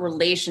consumer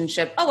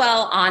relationship. Oh,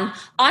 well,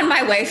 on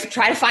my way,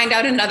 try to find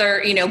out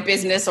another,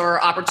 business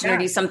or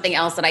opportunity, something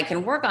else that I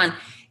can work on.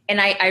 And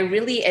I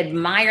really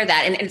admire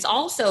that. And it's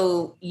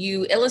also,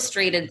 you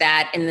illustrated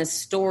that in the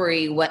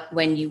story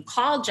when you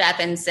called Jeff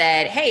and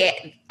said,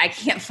 hey, I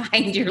can't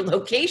find your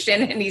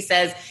location. And he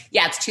says,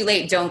 yeah, it's too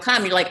late. Don't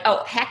come. You're like,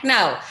 oh, heck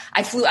no.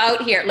 I flew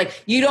out here.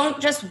 Like, you don't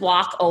just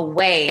walk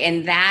away.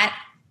 And that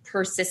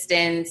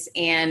persistence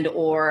and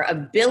or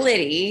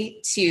ability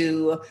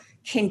to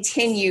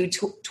continue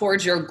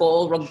towards your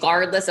goal,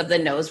 regardless of the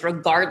no's,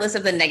 regardless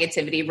of the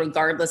negativity,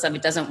 regardless of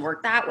it doesn't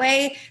work that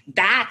way.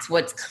 That's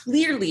what's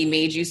clearly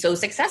made you so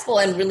successful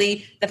and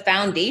really the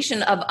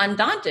foundation of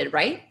Undaunted,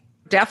 right?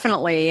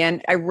 Definitely.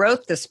 And I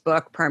wrote this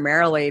book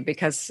primarily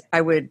because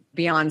I would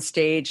be on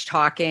stage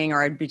talking,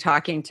 or I'd be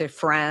talking to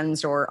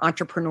friends or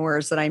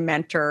entrepreneurs that I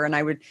mentor, and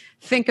I would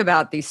think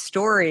about these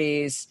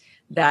stories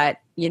that,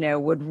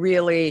 would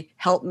really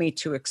help me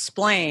to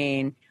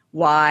explain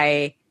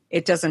why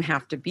it doesn't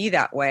have to be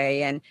that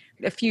way. And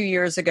a few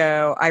years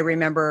ago, I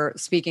remember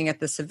speaking at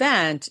this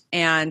event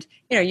and,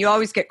 you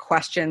always get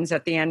questions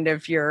at the end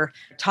of your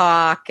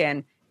talk.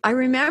 And I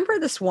remember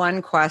this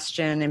one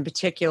question in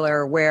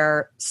particular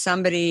where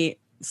somebody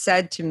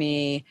said to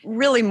me,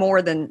 really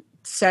more than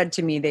said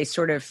to me, they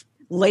sort of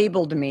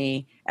labeled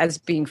me as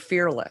being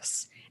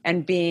fearless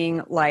and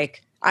being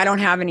like, I don't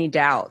have any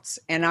doubts.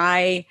 And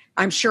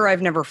I'm sure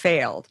I've never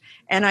failed.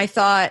 And I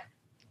thought,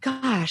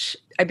 gosh,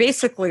 I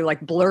basically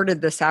like blurted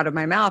this out of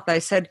my mouth. I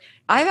said,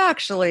 I've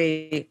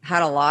actually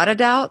had a lot of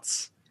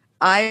doubts.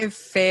 I've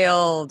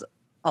failed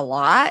a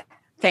lot.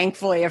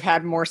 Thankfully, I've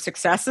had more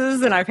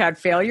successes than I've had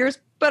failures,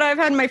 but I've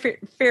had my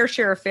fair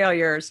share of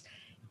failures.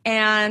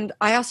 And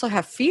I also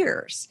have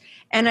fears.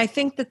 And I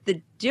think that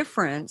the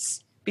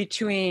difference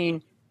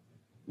between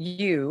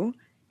you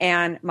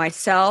and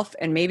myself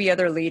and maybe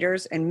other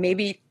leaders and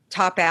maybe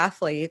top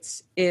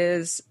athletes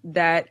is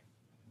that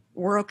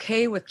we're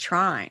okay with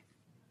trying.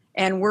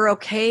 And we're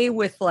okay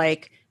with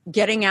like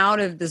getting out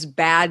of this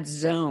bad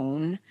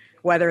zone,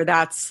 whether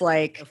that's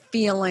like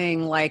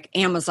feeling like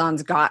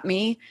Amazon's got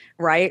me,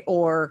 right?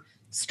 Or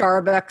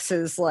Starbucks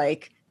is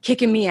like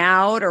kicking me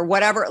out or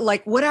whatever,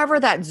 like whatever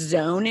that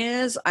zone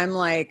is, I'm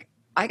like,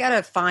 I got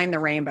to find the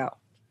rainbow.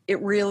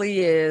 It really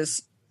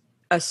is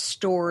a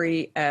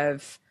story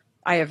of,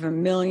 I have a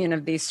million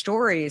of these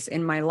stories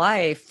in my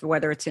life,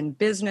 whether it's in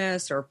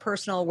business or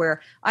personal,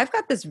 where I've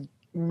got this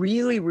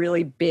really,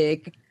 really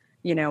big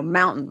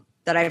mountain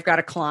that I've got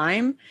to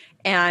climb.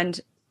 And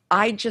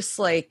I just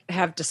like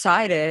have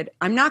decided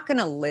I'm not going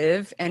to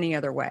live any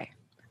other way.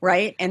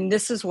 Right. And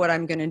this is what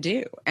I'm going to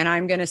do. And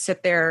I'm going to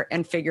sit there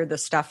and figure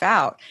this stuff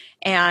out.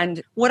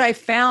 And what I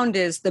found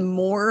is the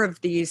more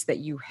of these that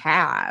you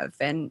have,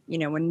 and,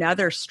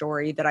 another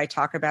story that I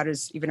talk about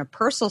is even a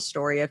personal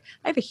story of,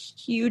 I have a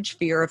huge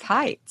fear of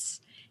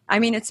heights. I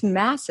mean, it's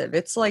massive.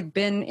 It's like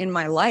been in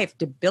my life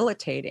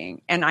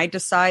debilitating. And I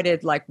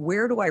decided like,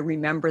 where do I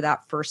remember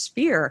that first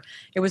fear?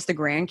 It was the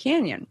Grand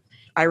Canyon.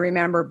 I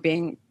remember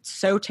being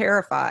so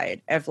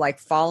terrified of like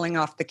falling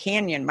off the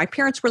canyon. My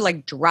parents were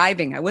like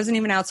driving. I wasn't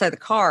even outside the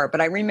car, but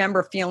I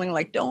remember feeling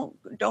like, don't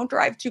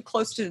drive too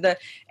close to the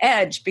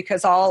edge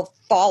because I'll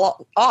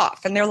fall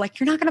off. And they're like,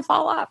 you're not going to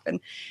fall off.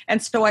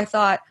 And so I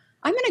thought,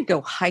 I'm going to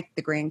go hike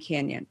the Grand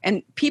Canyon.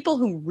 And people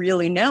who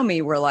really know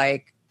me were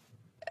like,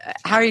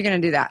 how are you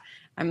going to do that?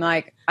 I'm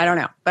like, I don't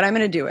know, but I'm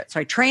going to do it. So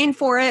I trained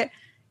for it.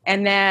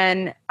 And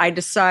then I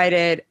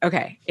decided,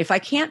 okay, if I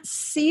can't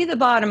see the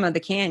bottom of the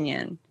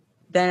canyon,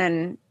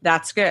 then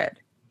that's good.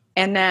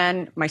 And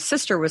then my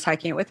sister was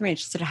hiking it with me and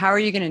she said, how are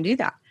you going to do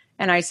that?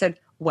 And I said,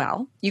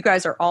 well, you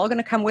guys are all going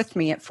to come with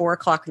me at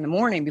 4:00 in the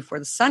morning before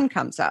the sun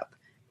comes up.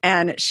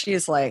 And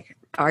she's like,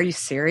 are you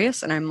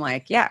serious? And I'm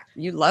like, yeah,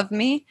 you love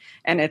me.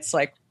 And it's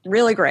like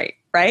really great,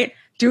 right?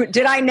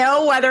 Did I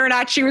know whether or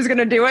not she was going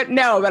to do it?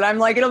 No, but I'm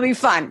like, it'll be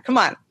fun. Come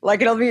on.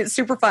 Like, it'll be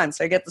super fun.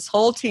 So I get this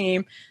whole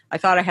team. I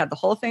thought I had the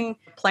whole thing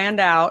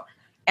planned out.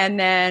 And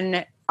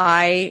then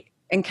I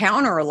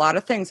encounter a lot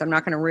of things. I'm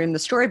not going to ruin the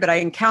story, but I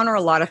encounter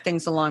a lot of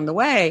things along the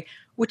way,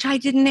 which I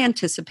didn't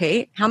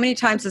anticipate. How many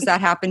times has that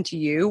happened to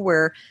you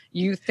where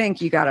you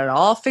think you got it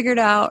all figured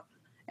out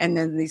and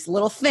then these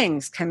little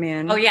things come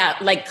in? Oh yeah.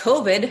 Like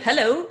COVID.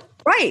 Hello.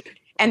 Right.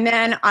 And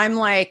then I'm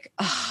like,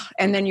 ugh,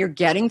 and then you're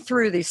getting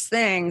through these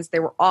things. They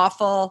were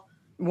awful.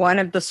 One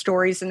of the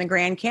stories in the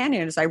Grand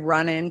Canyon is I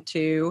run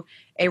into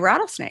a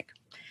rattlesnake.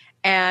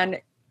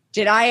 And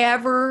did I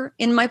ever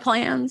in my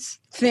plans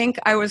think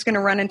I was going to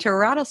run into a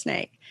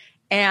rattlesnake?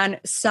 And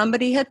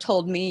somebody had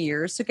told me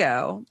years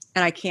ago,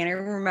 and I can't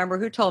even remember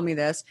who told me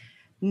this,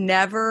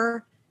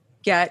 never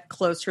get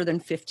closer than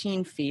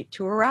 15 feet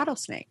to a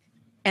rattlesnake.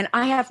 And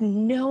I have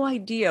no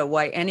idea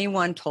why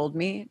anyone told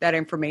me that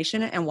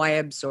information and why I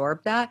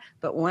absorbed that.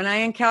 But when I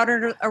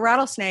encountered a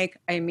rattlesnake,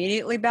 I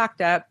immediately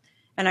backed up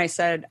and I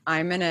said,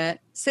 I'm going to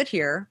sit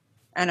here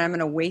and I'm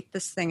going to wait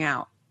this thing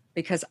out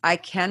because I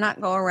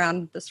cannot go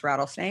around this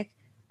rattlesnake.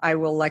 I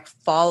will like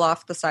fall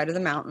off the side of the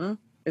mountain.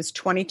 It's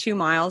 22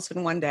 miles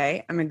in one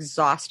day. I'm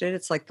exhausted.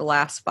 It's like the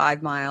last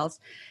 5 miles.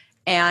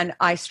 And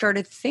I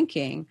started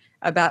thinking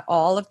about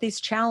all of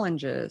these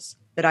challenges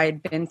that I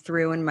had been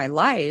through in my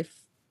life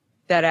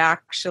that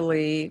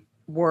actually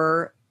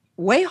were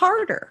way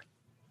harder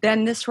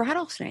than this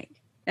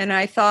rattlesnake. And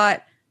I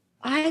thought,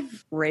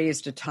 I've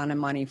raised a ton of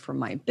money for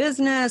my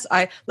business.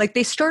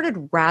 They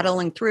started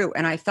rattling through.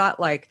 And I thought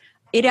like,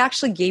 it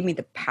actually gave me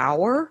the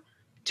power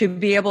to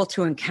be able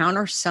to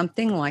encounter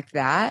something like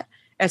that.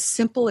 As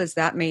simple as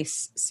that may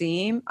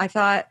seem, I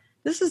thought,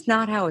 this is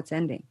not how it's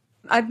ending.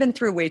 I've been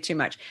through way too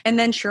much. And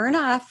then sure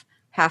enough,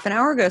 half an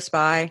hour goes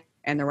by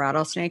and the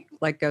rattlesnake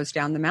like goes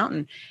down the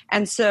mountain.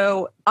 And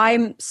so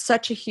I'm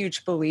such a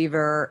huge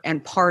believer,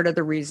 and part of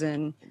the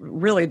reason,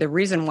 really the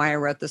reason why I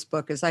wrote this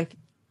book is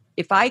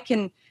if I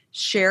can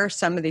share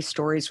some of these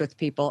stories with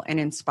people and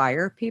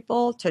inspire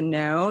people to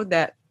know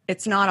that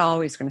it's not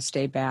always going to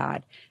stay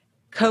bad.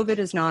 COVID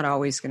is not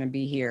always going to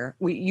be here.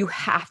 You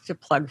have to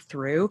plug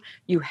through.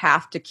 You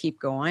have to keep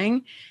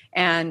going.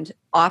 And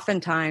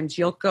oftentimes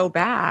you'll go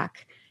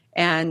back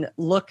and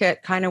look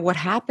at kind of what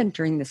happened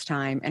during this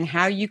time and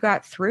how you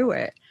got through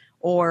it,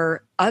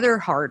 or other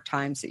hard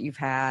times that you've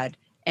had.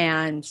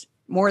 And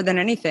more than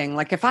anything,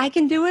 like if I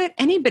can do it,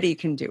 anybody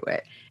can do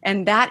it.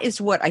 And that is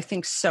what I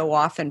think so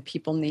often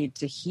people need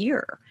to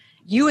hear.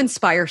 You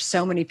inspire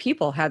so many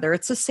people, Heather.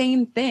 It's the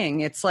same thing.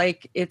 It's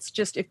like, it's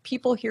just, if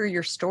people hear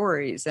your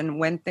stories and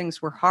when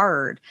things were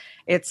hard,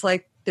 it's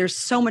like there's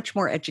so much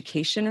more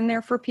education in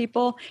there for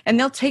people, and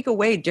they'll take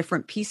away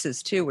different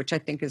pieces too, which I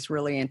think is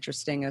really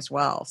interesting as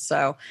well.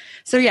 So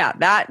yeah,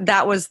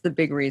 that was the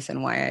big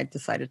reason why I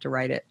decided to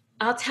write it.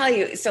 I'll tell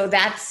you. So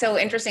that's so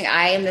interesting.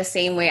 I am the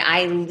same way.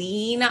 I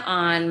lean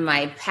on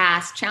my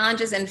past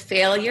challenges and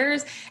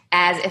failures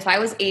as if I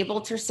was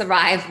able to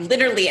survive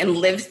literally and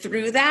live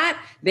through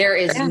that, there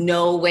is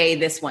no way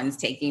this one's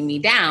taking me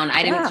down.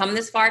 I didn't come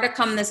this far to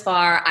come this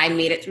far. I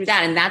made it through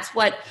that. And that's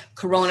what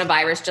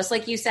coronavirus, just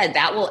like you said,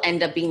 that will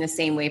end up being the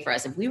same way for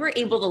us. If we were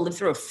able to live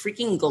through a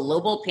freaking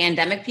global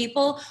pandemic,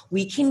 people,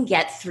 we can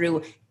get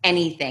through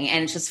anything.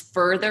 And it's just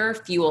further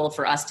fuel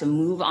for us to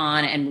move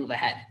on and move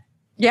ahead.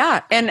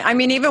 Yeah. And I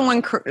mean,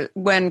 even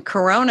when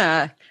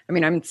Corona, I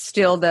mean, I'm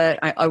still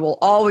I will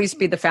always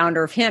be the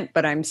founder of Hint,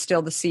 but I'm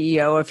still the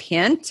CEO of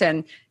Hint.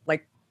 And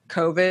like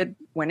COVID,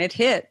 when it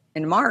hit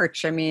in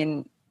March, I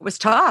mean, it was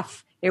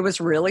tough. It was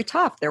really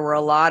tough. There were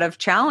a lot of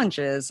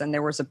challenges, and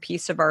there was a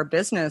piece of our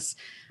business,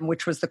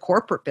 which was the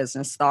corporate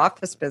business, the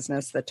office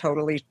business, that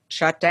totally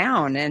shut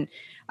down. And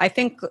I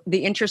think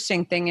the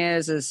interesting thing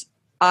is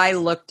I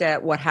looked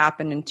at what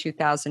happened in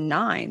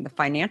 2009, the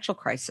financial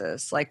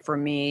crisis, like for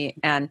me,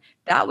 and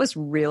that was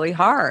really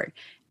hard.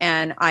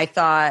 And I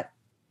thought,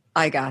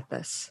 I got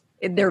this.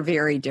 They're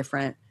very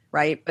different,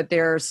 right? But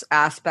there's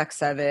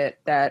aspects of it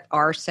that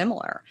are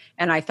similar.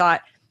 And I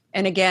thought,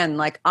 and again,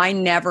 like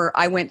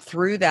I went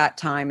through that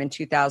time in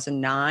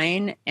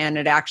 2009, and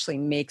it actually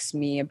makes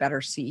me a better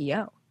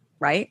CEO,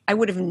 right? I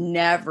would have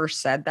never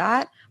said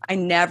that. I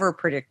never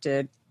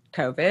predicted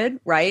COVID,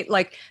 right?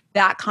 Like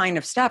that kind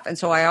of stuff. And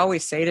so I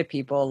always say to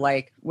people,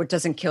 like, what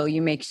doesn't kill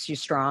you makes you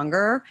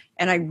stronger.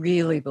 And I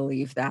really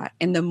believe that.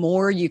 And the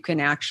more you can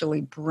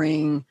actually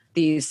bring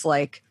these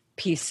like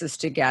pieces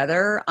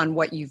together on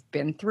what you've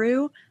been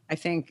through, I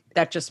think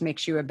that just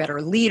makes you a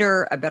better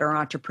leader, a better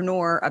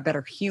entrepreneur, a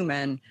better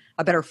human,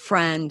 a better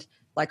friend,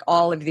 like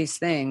all of these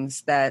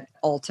things that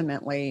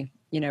ultimately,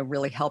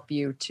 really help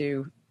you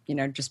to,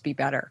 just be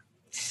better.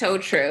 So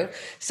true.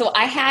 So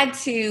I had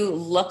to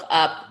look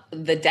up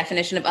the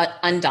definition of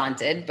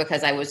undaunted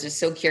because I was just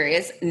so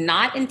curious,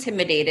 not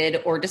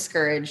intimidated or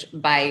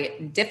discouraged by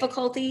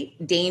difficulty,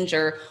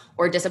 danger,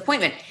 or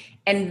disappointment.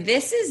 And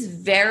this is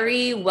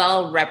very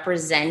well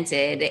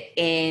represented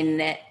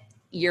in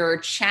your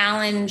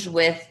challenge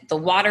with the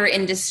water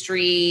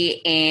industry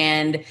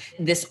and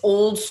this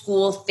old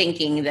school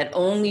thinking that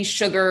only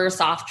sugar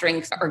soft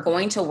drinks are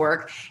going to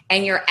work,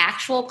 and your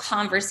actual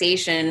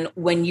conversation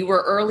when you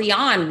were early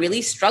on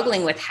really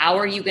struggling with how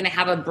are you going to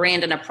have a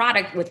brand and a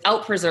product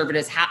without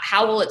preservatives?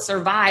 How will it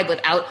survive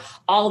without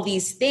all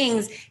these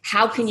things?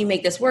 How can you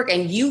make this work?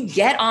 And you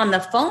get on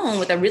the phone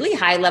with a really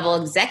high level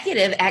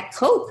executive at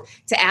Coke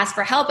to ask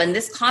for help. And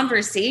this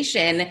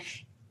conversation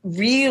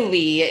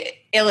really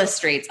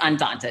illustrates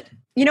Undaunted.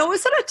 It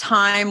was at a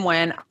time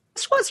when I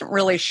just wasn't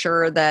really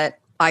sure that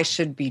I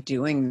should be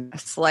doing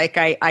this. Like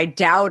I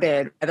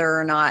doubted whether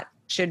or not I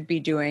should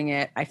be doing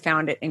it. I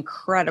found it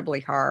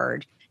incredibly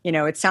hard.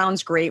 It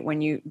sounds great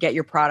when you get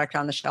your product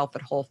on the shelf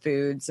at Whole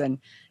Foods and,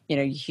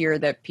 you hear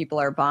that people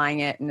are buying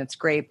it and it's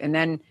great. And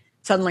then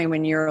suddenly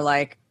when you're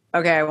like,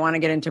 okay, I want to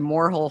get into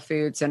more Whole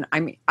Foods. And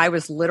I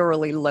was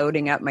literally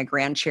loading up my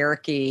Grand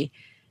Cherokee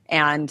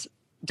and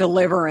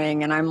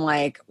delivering, and I'm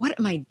like, what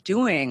am I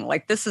doing?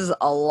 Like, this is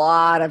a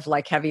lot of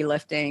like heavy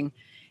lifting,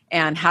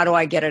 and how do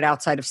I get it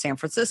outside of San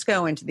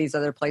Francisco into these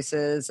other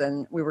places?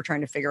 And we were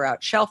trying to figure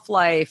out shelf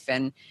life,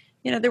 and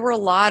there were a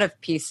lot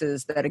of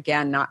pieces that,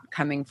 again, not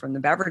coming from the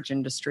beverage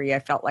industry, I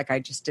felt like I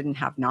just didn't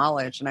have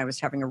knowledge, and I was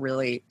having a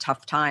really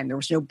tough time. There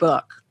was no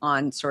book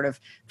on sort of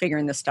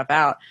figuring this stuff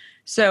out.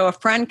 So a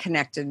friend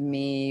connected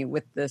me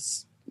with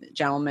this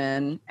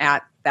gentleman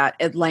at that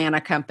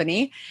Atlanta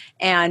company.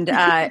 And,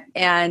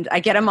 and I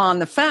get him on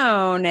the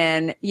phone,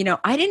 and,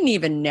 I didn't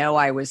even know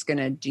I was going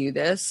to do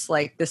this.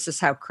 Like, this is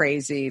how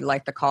crazy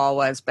like the call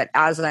was. But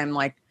as I'm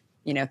like,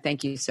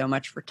 thank you so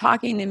much for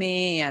talking to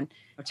me, and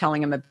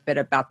telling him a bit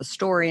about the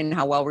story and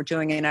how well we're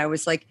doing. And I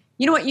was like,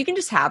 you know what, you can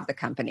just have the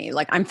company.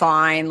 Like, I'm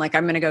fine. Like,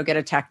 I'm going to go get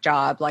a tech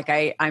job. Like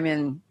I'm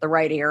in the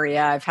right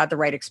area. I've had the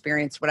right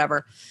experience,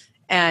 whatever.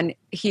 And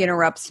he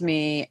interrupts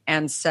me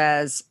and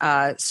says,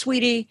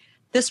 sweetie,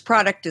 this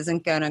product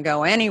isn't going to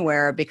go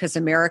anywhere because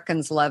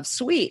Americans love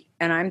sweet.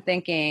 And I'm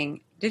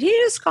thinking, did he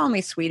just call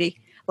me sweetie?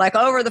 Like,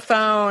 over the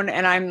phone.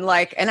 And I'm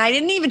like, and I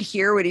didn't even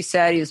hear what he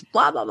said. He was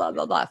blah, blah, blah,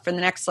 blah, blah for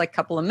the next like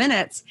couple of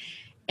minutes.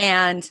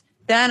 And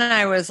then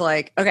I was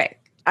like, okay,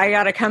 I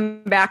got to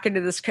come back into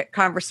this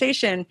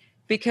conversation,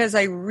 because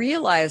I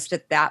realized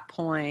at that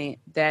point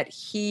that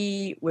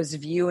he was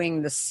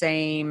viewing the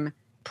same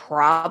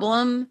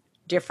problem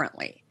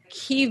differently.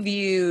 He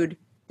viewed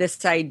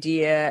this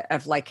idea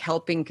of like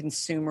helping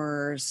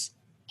consumers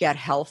get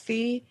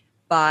healthy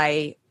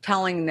by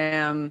telling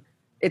them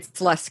it's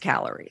less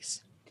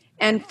calories.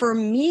 And for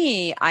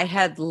me, I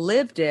had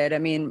lived it. I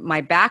mean,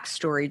 my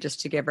backstory,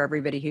 just to give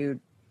everybody who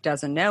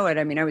doesn't know it,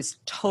 I mean, I was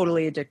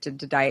totally addicted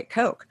to Diet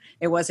Coke.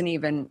 It wasn't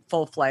even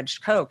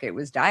full-fledged Coke. It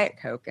was Diet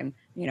Coke. And,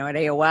 at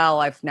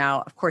AOL, I've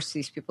now, of course,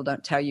 these people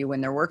don't tell you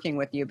when they're working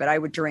with you, but I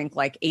would drink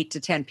like 8 to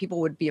 10. People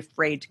would be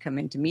afraid to come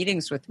into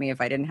meetings with me if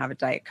I didn't have a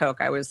Diet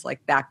Coke. I was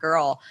like that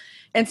girl.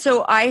 And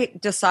so I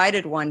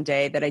decided one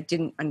day that I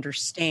didn't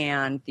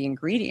understand the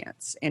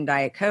ingredients in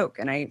Diet Coke,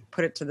 and I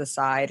put it to the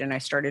side and I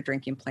started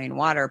drinking plain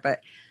water.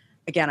 But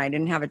again, I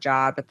didn't have a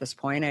job at this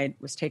point. I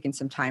was taking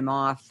some time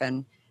off,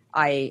 and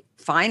I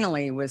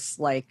finally was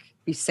like,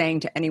 be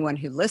saying to anyone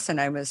who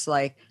listened, I was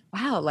like,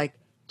 wow, like,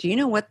 do you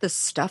know what this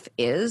stuff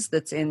is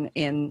that's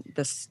in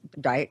this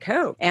Diet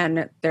Coke?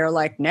 And they're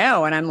like,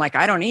 no. And I'm like,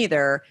 I don't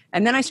either.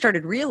 And then I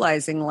started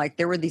realizing like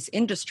there were these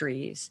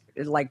industries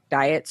like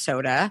diet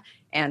soda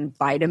and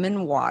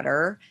vitamin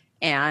water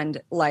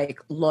and like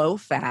low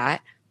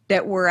fat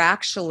that were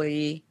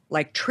actually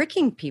like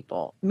tricking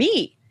people,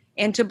 me,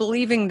 into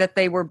believing that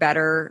they were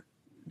better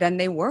than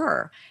they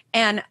were.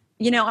 And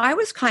I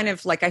was kind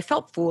of like, I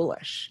felt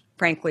foolish,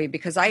 frankly,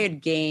 because I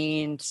had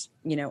gained,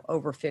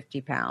 over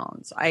 50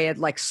 pounds. I had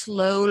like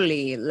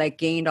slowly like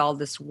gained all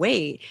this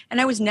weight, and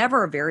I was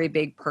never a very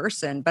big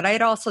person, but I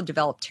had also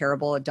developed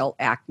terrible adult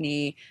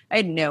acne. I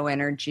had no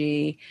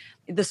energy.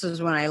 This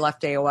was when I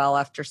left AOL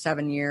after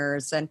 7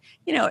 years. And,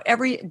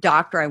 every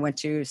doctor I went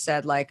to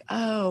said like,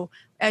 oh,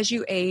 as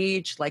you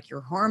age, like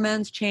your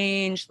hormones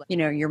change,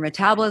 your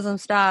metabolism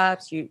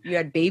stops, you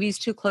had babies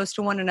too close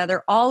to one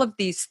another, all of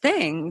these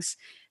things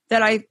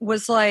that I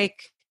was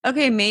like,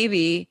 okay,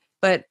 maybe,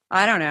 but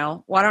I don't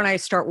know. Why don't I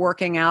start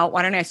working out?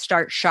 Why don't I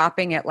start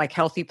shopping at like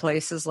healthy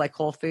places like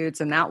Whole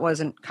Foods? And that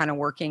wasn't kind of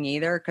working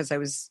either, because I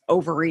was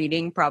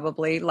overeating,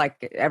 probably,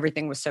 like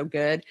everything was so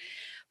good.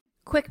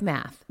 Quick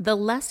math. The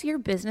less your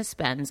business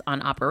spends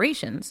on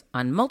operations,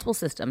 on multiple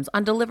systems,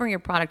 on delivering your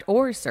product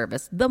or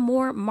service, the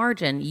more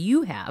margin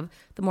you have,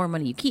 the more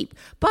money you keep.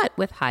 But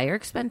with higher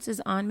expenses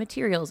on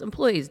materials,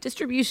 employees,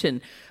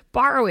 distribution,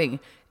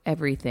 borrowing,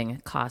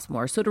 everything costs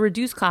more. So to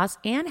reduce costs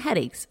and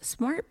headaches,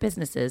 smart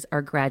businesses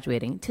are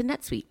graduating to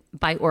NetSuite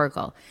by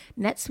Oracle.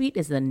 NetSuite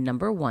is the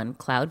 #1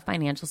 cloud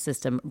financial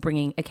system,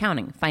 bringing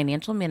accounting,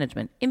 financial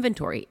management,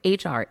 inventory,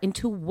 HR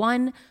into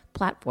one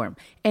platform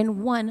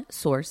and one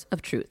source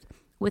of truth.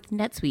 With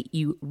NetSuite,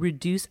 you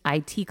reduce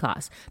IT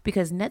costs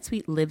because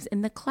NetSuite lives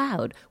in the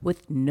cloud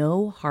with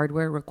no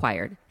hardware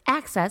required,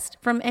 accessed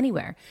from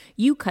anywhere.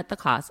 You cut the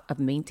cost of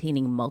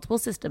maintaining multiple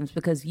systems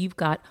because you've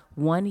got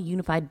one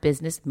unified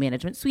business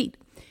management suite.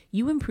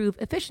 You improve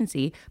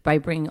efficiency by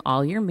bringing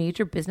all your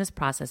major business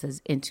processes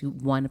into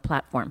one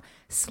platform,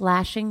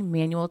 slashing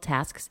manual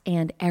tasks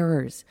and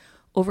errors.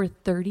 Over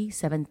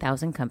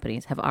 37,000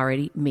 companies have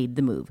already made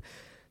the move.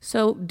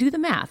 So do the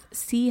math.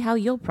 See how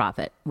you'll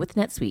profit with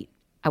NetSuite.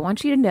 I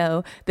want you to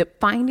know that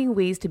finding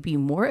ways to be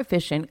more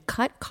efficient,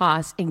 cut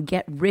costs, and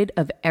get rid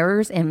of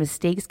errors and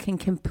mistakes can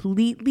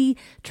completely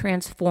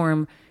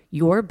transform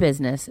your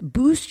business,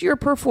 boost your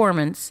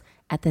performance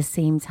at the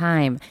same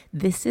time.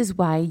 This is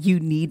why you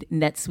need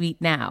NetSuite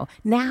now.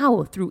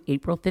 Now through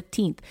April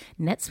 15th,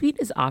 NetSuite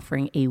is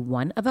offering a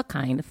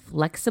one-of-a-kind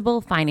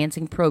flexible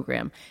financing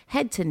program.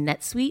 Head to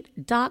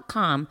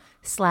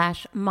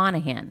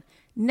netsuite.com/Monahan.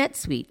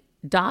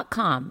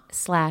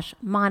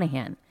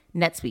 netsuite.com/Monahan.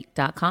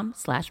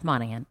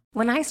 netsuite.com/Monahan.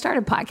 When I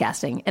started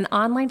podcasting, an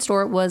online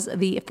store was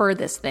the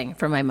furthest thing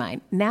from my mind.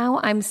 Now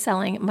I'm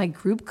selling my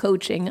group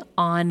coaching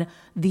on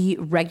the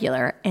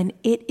regular, and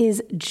it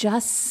is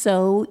just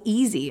so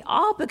easy,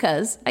 all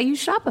because I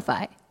use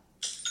Shopify.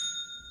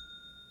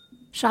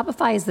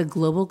 Shopify is the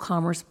global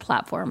commerce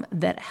platform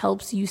that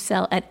helps you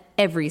sell at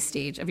every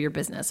stage of your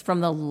business,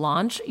 from the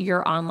launch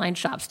your online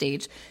shop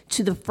stage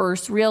to the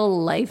first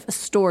real life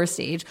store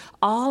stage,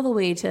 all the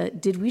way to,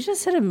 did we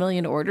just hit 1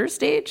 million orders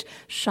stage?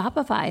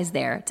 Shopify is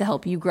there to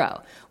help you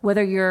grow.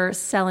 Whether you're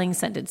selling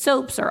scented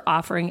soaps or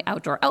offering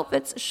outdoor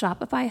outfits,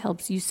 Shopify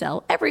helps you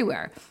sell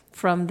everywhere.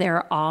 From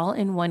their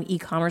all-in-one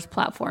e-commerce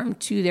platform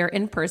to their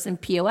in-person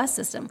POS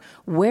system,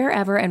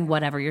 wherever and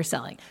whatever you're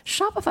selling,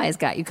 Shopify has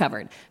got you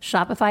covered.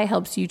 Shopify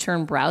helps you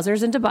turn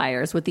browsers into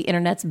buyers with the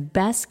internet's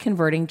best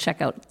converting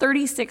checkout,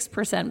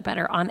 36%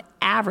 better on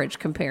average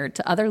compared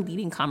to other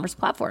leading commerce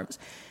platforms,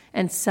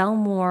 and sell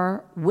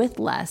more with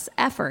less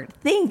effort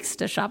thanks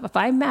to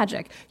Shopify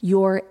Magic,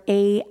 your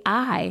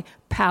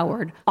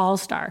AI-powered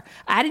all-star.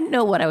 I didn't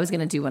know what I was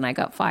going to do when I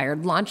got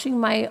fired. Launching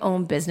my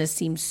own business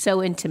seemed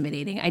so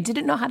intimidating. I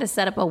didn't know how to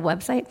set up a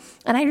website,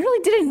 and I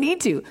really didn't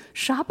need to.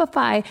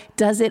 Shopify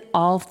does it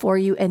all for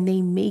you, and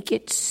they make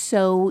it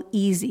so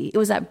easy. It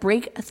was that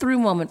breakthrough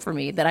moment for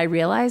me that I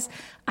realized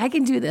I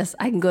can do this.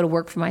 I can go to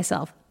work for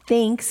myself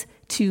thanks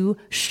to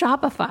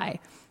Shopify.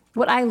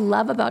 What I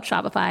love about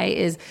Shopify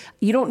is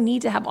you don't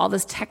need to have all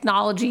this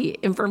technology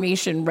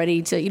information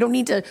you don't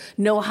need to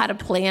know how to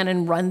plan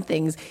and run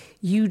things.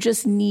 You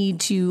just need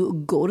to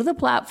go to the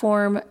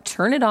platform,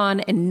 turn it on,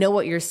 and know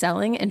what you're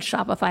selling, and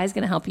Shopify is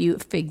going to help you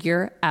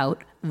figure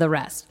out the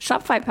rest.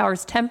 Shopify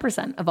powers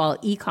 10% of all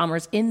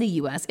e-commerce in the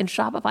US, and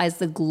Shopify is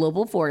the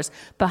global force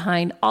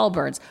behind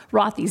Allbirds,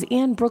 Rothy's,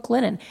 and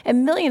Brooklinen,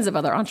 and millions of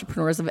other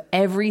entrepreneurs of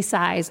every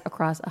size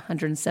across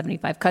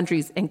 175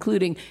 countries,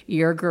 including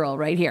your girl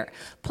right here.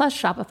 Plus,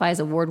 Shopify's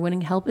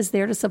award-winning help is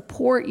there to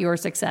support your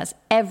success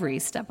every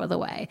step of the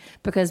way,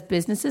 because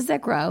businesses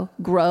that grow,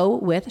 grow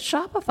with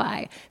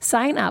Shopify.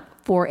 Sign up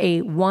for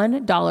a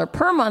 $1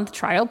 per month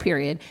trial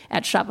period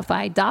at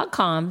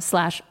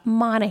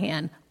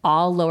shopify.com/Monahan,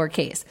 all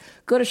lowercase.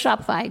 Go to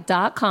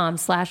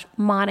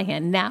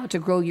shopify.com/Monahan now to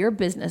grow your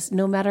business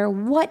no matter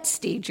what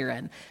stage you're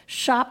in.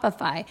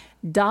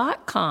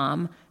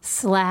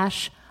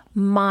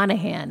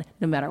 Shopify.com/Monahan.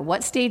 No matter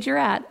what stage you're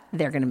at,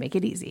 they're going to make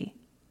it easy.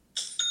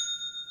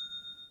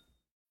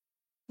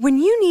 When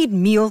you need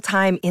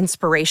mealtime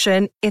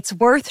inspiration, it's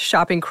worth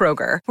shopping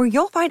Kroger, where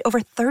you'll find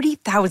over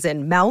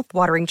 30,000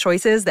 mouth-watering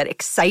choices that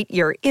excite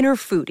your inner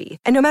foodie.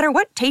 And no matter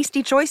what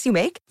tasty choice you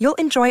make, you'll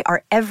enjoy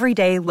our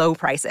everyday low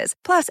prices,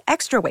 plus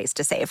extra ways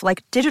to save,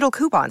 like digital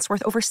coupons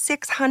worth over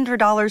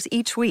 $600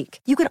 each week.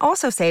 You can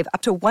also save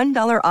up to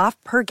 $1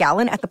 off per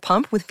gallon at the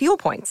pump with fuel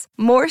points.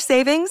 More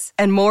savings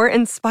and more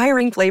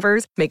inspiring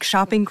flavors make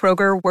shopping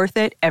Kroger worth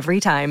it every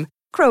time.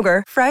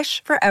 Kroger,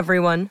 fresh for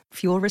everyone.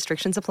 Fuel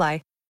restrictions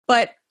apply.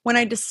 But when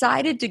I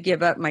decided to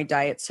give up my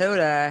diet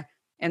soda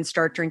and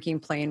start drinking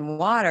plain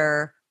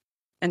water,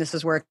 and this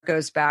is where it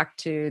goes back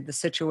to the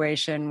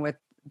situation with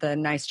the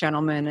nice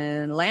gentleman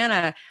in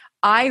Atlanta,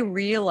 I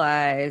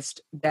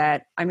realized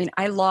that,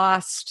 I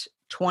lost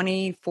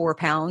 24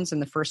 pounds in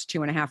the first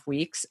 2.5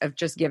 weeks of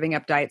just giving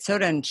up diet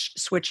soda and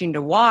switching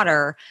to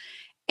water.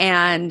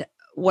 And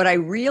what I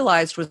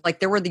realized was,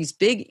 there were these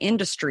big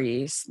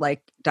industries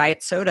like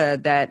diet soda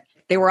that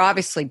they were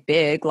obviously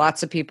big,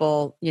 lots of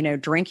people,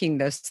 drinking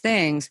those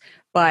things,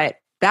 but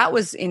that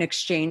was in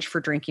exchange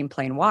for drinking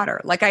plain water.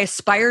 I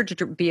aspired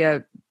to be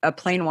a a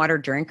plain water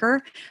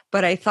drinker,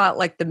 but I thought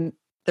like the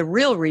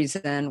real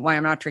reason why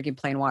I'm not drinking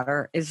plain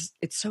water is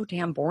it's so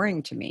damn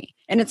boring to me.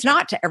 And it's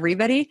not to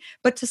everybody,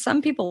 but to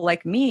some people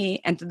like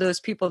me and to those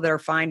people that are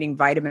finding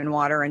vitamin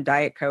water and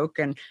Diet Coke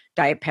and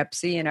Diet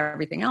Pepsi and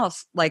everything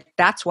else, like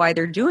that's why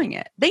they're doing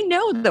it. They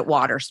know that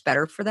water's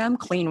better for them.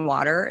 Clean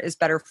water is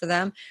better for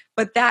them.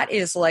 But that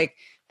is like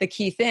the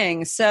key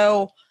thing.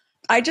 So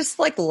I just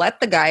like let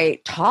the guy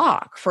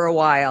talk for a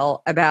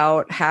while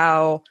about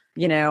how,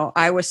 you know,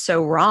 I was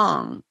so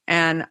wrong.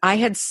 And I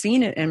had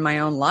seen it in my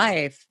own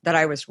life that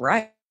I was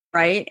right.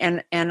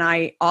 And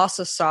I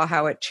also saw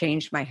how it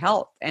changed my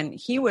health. And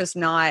he was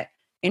not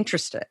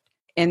interested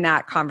in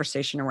that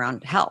conversation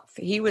around health.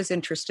 He was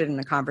interested in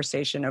the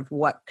conversation of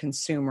what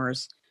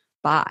consumers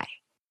buy.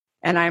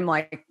 And I'm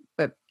like,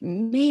 but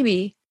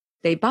maybe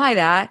they buy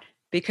that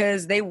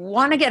because they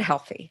want to get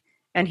healthy.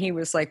 And he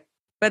was like,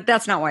 but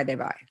that's not why they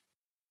buy.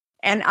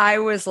 And I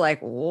was like,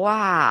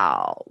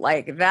 wow,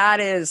 like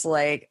that's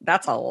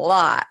a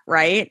lot,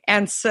 right?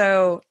 And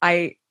so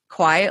I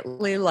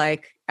quietly,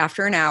 like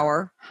after an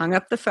hour, hung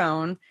up the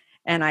phone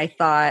and I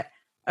thought,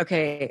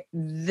 okay,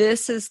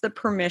 this is the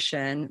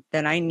permission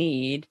that I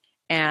need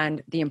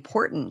and the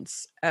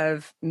importance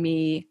of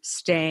me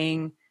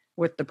staying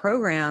with the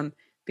program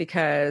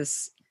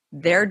because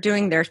they're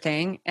doing their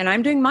thing and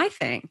I'm doing my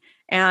thing.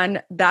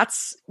 And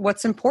that's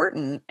what's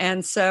important.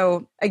 And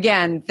so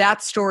again,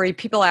 that story,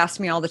 people ask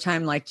me all the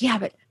time, like, yeah,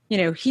 but you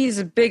know, he's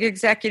a big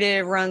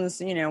executive,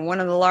 runs, you know, one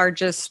of the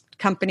largest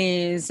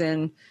companies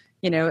and,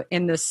 you know,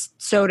 in this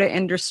soda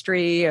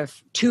industry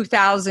of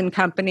 2,000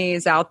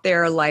 companies out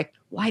there, like,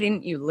 why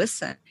didn't you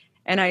listen?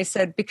 And I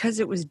said, because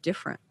it was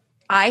different.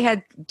 I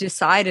had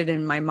decided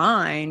in my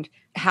mind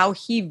how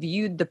he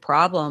viewed the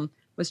problem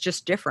was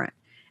just different.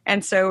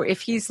 And so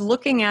if he's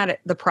looking at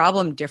the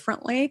problem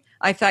differently,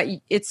 I thought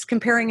it's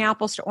comparing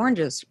apples to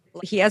oranges.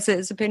 He has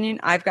his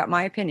opinion. I've got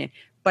my opinion.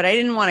 But I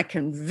didn't want to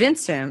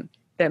convince him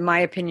that my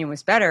opinion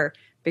was better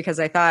because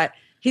I thought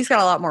he's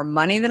got a lot more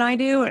money than I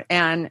do.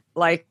 And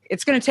like,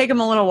 it's going to take him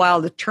a little while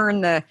to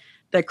turn the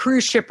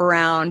cruise ship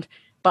around.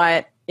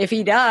 But if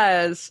he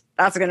does,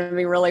 that's going to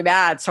be really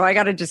bad. So I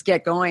got to just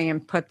get going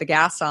and put the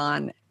gas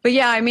on. But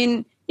yeah, I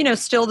mean, you know,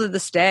 still to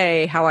this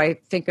day, how I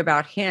think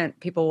about Hint,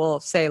 people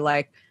will say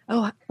like,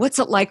 oh, what's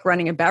it like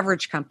running a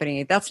beverage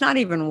company? That's not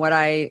even what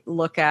I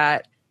look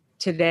at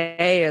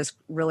today as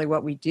really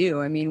what we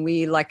do. I mean,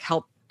 we like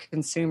help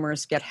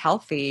consumers get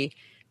healthy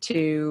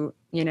to,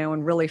 you know,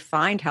 and really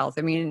find health.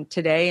 I mean,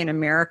 today in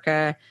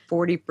America,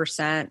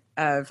 40%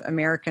 of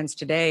Americans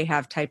today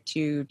have type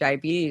 2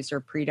 diabetes or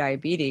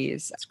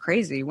prediabetes. That's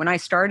crazy. When I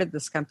started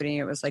this company,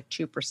 it was like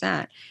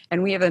 2%.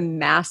 And we have a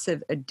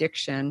massive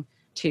addiction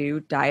to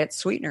diet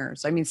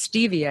sweeteners. I mean,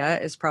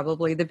 stevia is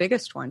probably the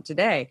biggest one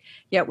today.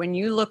 Yet when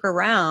you look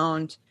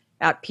around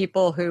at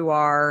people who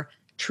are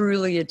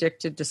truly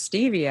addicted to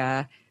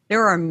stevia,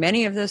 there are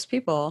many of those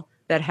people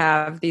that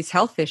have these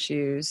health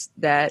issues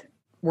that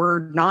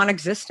were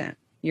non-existent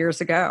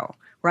years ago,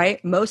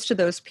 right? Most of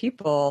those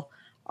people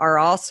are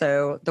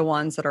also the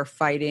ones that are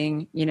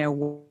fighting, you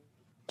know,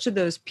 most of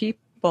those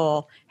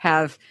people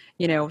have,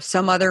 you know,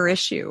 some other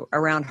issue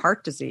around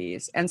heart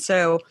disease. And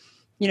so,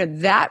 you know,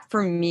 that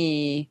for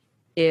me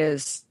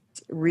is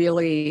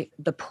really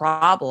the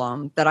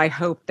problem that I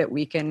hope that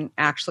we can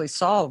actually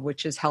solve,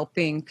 which is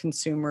helping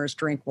consumers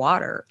drink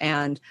water.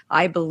 And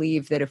I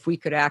believe that if we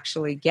could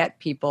actually get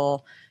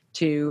people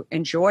to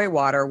enjoy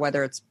water,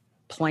 whether it's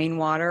plain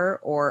water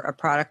or a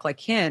product like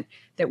Hint,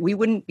 that we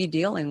wouldn't be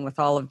dealing with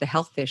all of the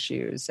health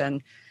issues.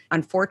 And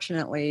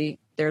unfortunately,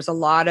 there's a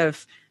lot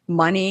of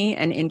money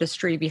and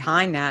industry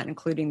behind that,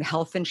 including the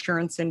health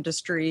insurance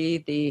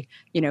industry, the,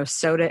 you know,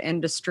 soda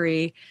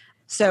industry.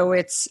 So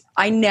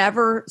I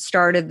never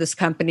started this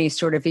company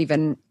sort of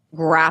even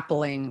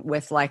grappling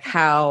with like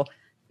how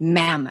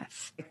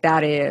mammoth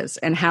that is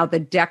and how the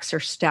decks are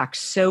stacked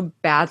so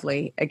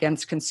badly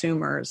against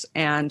consumers.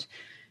 And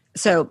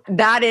so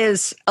that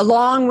is a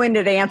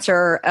long-winded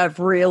answer of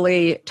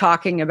really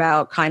talking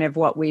about kind of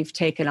what we've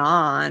taken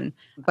on.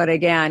 But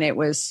again, it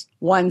was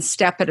one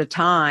step at a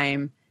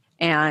time.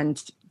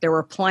 And there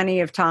were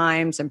plenty of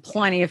times and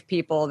plenty of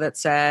people that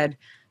said,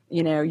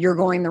 you know, you're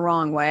going the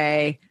wrong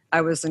way.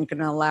 I wasn't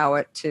going to allow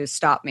it to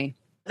stop me.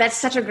 That's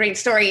such a great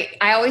story.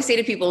 I always say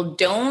to people,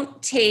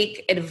 don't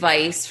take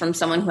advice from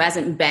someone who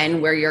hasn't been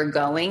where you're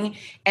going.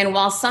 And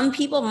while some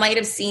people might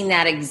have seen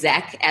that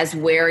exec as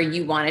where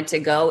you wanted to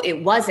go,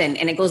 it wasn't.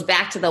 And it goes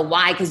back to the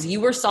why, because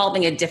you were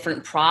solving a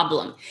different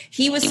problem.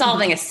 He was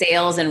solving a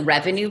sales and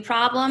revenue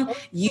problem.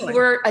 You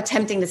were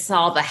attempting to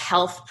solve a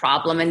health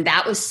problem. And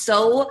that was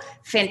so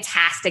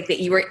fantastic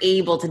that you were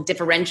able to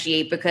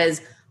differentiate,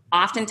 because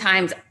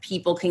oftentimes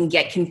people can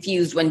get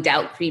confused when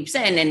doubt creeps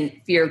in and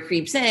fear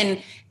creeps in,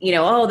 you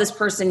know, oh, this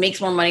person makes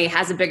more money,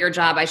 has a bigger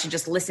job, I should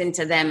just listen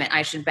to them and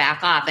I should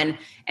back off.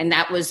 And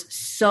that was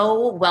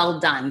so well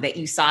done that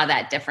you saw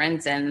that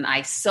difference. And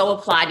I so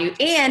applaud you.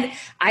 And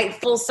I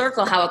full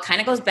circle how it kind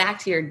of goes back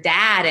to your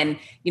dad. And,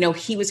 you know,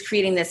 he was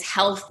creating this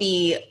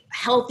healthy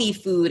healthy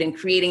food and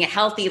creating a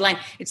healthy line.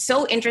 It's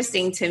so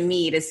interesting to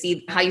me to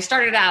see how you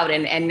started out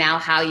and now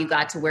how you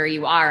got to where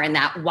you are, and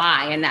that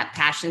why and that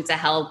passion to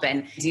help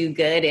and do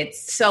good.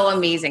 It's so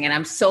amazing. And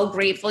I'm so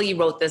grateful you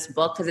wrote this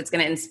book because it's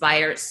going to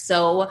inspire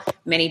so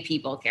many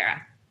people,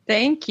 Kara.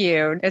 Thank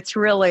you. It's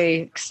really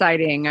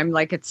exciting.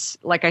 It's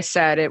like I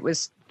said, it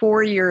was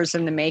 4 years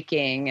in the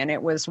making, and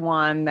it was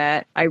one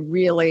that I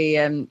really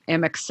am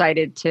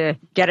excited to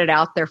get it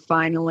out there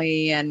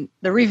finally. And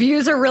the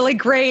reviews are really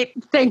great.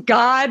 Thank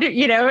God,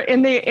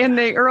 in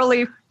the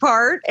early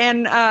part.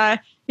 And,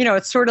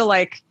 it's sort of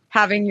like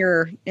having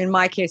in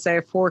my case, I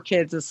have 4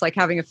 kids. It's like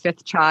having a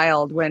 5th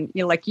child when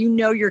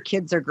your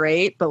kids are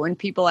great, but when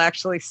people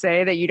actually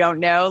say that you don't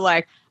know,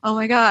 like, oh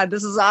my God,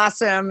 this is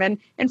awesome. And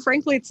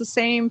frankly, it's the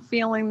same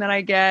feeling that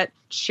I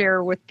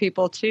share with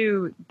people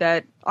too,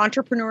 that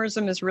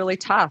entrepreneurism is really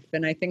tough.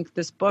 And I think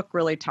this book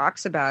really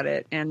talks about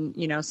it. And,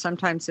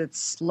 sometimes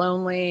it's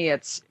lonely,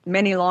 it's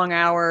many long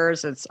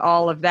hours, it's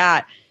all of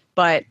that.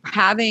 But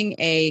having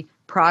a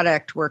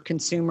product where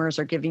consumers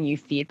are giving you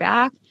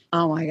feedback,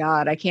 oh my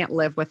God, I can't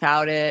live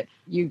without it.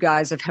 You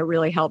guys have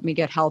really helped me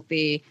get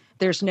healthy.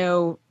 There's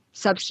no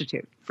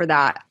substitute for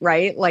that,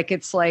 right?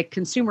 It's like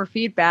consumer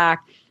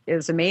feedback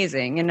is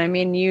amazing. And I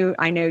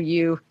know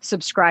you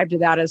subscribe to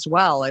that as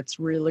well. It's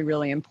really,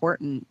 really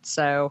important.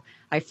 So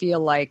I feel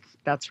like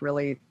that's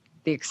really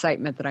the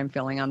excitement that I'm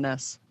feeling on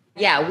this.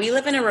 Yeah, we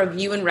live in a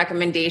review and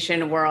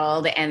recommendation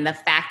world, and the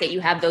fact that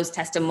you have those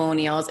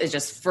testimonials is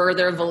just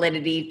further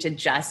validity to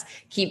just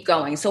keep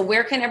going. So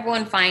where can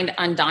everyone find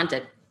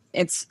Undaunted?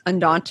 It's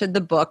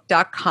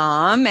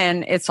undauntedthebook.com,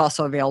 and it's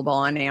also available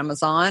on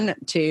Amazon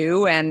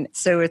too. And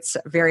so it's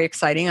very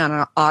exciting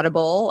on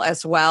Audible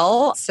as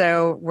well.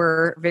 So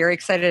we're very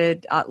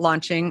excited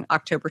launching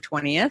October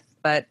 20th.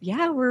 But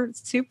yeah, we're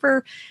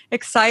super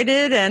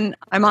excited, and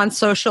I'm on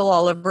social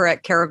all over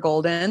at Kara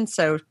Goldin.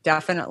 So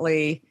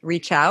definitely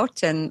reach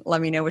out and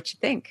let me know what you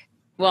think.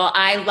 Well,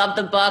 I love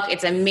the book.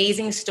 It's an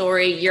amazing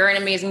story. You're an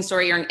amazing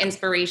story. You're an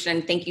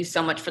inspiration. Thank you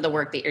so much for the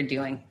work that you're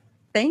doing.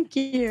 Thank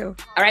you.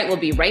 All right, we'll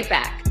be right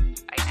back.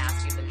 I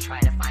asked you to try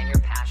to find your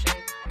passion.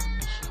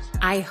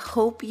 I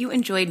hope you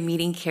enjoyed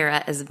meeting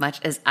Kara as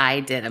much as I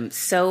did. I'm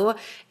so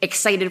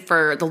excited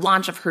for the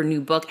launch of her new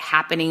book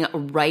happening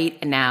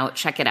right now.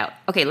 Check it out.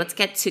 Okay, let's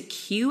get to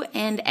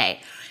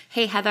Q&A.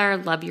 Hey, Heather,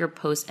 love your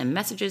posts and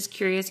messages.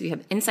 Curious if you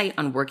have insight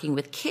on working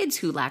with kids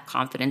who lack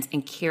confidence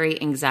and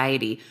carry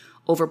anxiety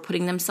over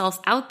putting themselves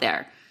out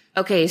there.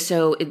 Okay,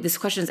 so this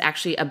question is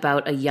actually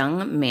about a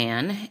young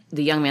man.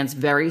 The young man's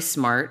very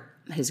smart.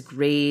 His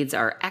grades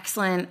are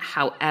excellent.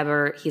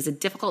 However, he has a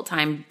difficult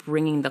time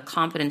bringing the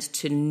confidence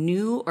to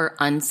new or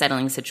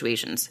unsettling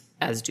situations,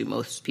 as do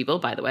most people,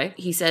 by the way.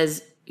 He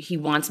says he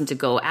wants him to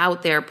go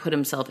out there, put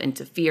himself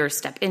into fear,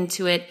 step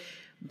into it,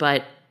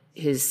 but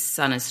his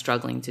son is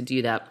struggling to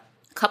do that.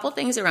 A couple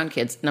things around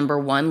kids. Number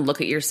one,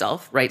 look at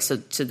yourself, right? So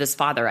to this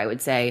father, I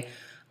would say,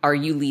 are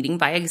you leading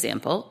by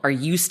example? Are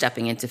you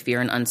stepping into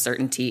fear and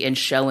uncertainty and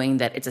showing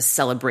that it's a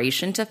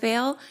celebration to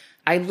fail?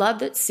 I love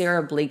that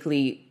Sarah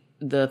Blakely,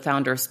 the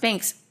founder of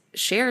Spanx,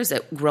 shares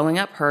that growing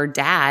up, her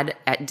dad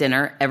at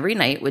dinner every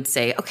night would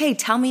say, okay,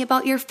 tell me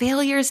about your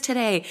failures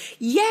today.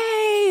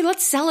 Yay,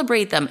 let's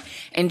celebrate them.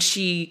 And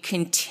she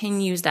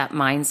continues that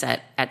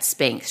mindset at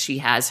Spanx. She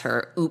has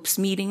her oops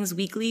meetings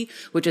weekly,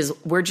 which is,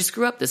 where'd you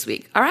screw up this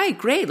week? All right,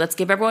 great. Let's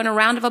give everyone a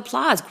round of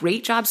applause.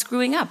 Great job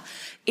screwing up.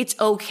 It's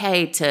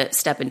okay to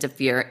step into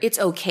fear. It's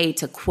okay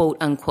to quote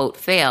unquote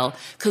fail,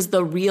 because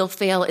the real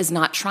fail is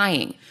not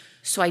trying.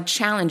 So I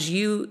challenge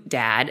you,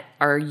 Dad,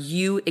 are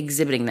you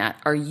exhibiting that?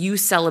 Are you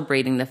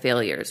celebrating the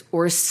failures?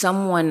 Or is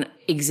someone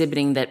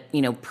exhibiting that,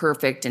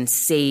 perfect and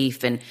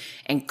safe and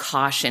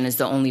caution is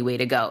the only way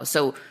to go?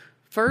 So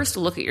first,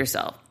 look at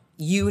yourself.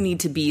 You need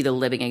to be the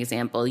living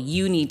example.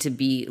 You need to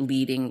be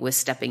leading with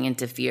stepping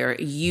into fear.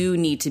 You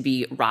need to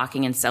be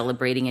rocking and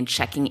celebrating and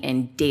checking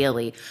in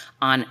daily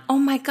on, oh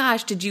my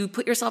gosh, did you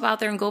put yourself out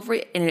there and go for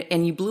it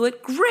and you blew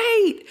it?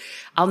 Great.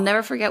 I'll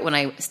never forget when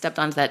I stepped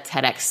onto that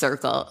TEDx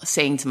circle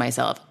saying to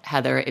myself,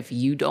 Heather, if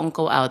you don't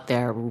go out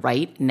there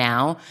right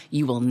now,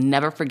 you will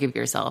never forgive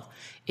yourself.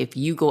 If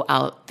you go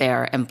out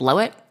there and blow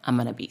it, I'm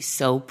going to be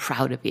so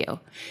proud of you.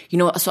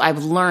 So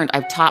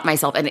I've taught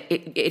myself, and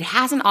it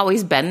hasn't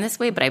always been this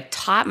way, but I've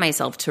taught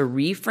myself to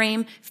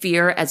reframe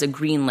fear as a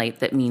green light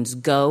that means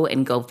go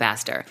and go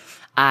faster.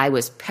 I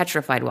was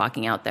petrified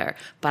walking out there,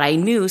 but I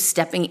knew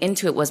stepping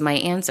into it was my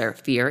answer.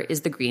 Fear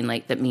is the green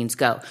light that means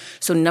go.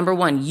 So number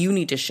one, you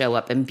need to show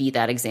up and be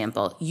that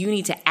example. You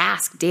need to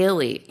ask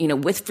daily,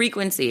 with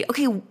frequency,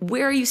 okay,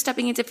 where are you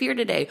stepping into fear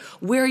today?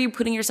 Where are you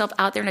putting yourself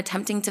out there and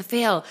attempting to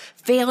fail?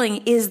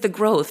 Failing is the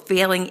growth.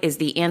 Failing is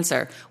the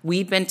answer.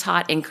 We've been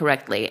taught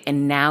incorrectly.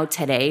 And now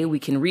today we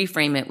can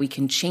reframe it. We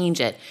can change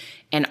it.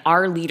 And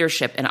our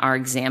leadership and our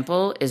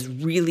example is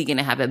really going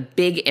to have a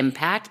big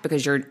impact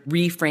because you're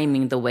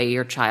reframing the way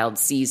your child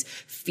sees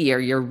fear.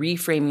 You're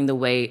reframing the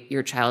way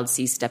your child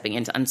sees stepping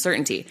into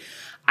uncertainty.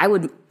 I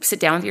would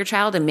sit down with your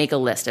child and make a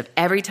list of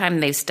every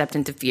time they've stepped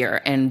into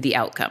fear and the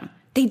outcome.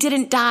 They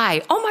didn't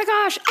die. Oh my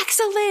gosh,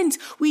 excellent.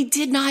 We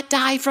did not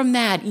die from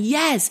that.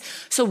 Yes.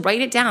 So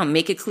write it down,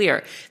 make it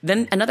clear.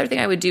 Then another thing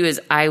I would do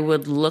is I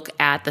would look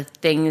at the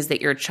things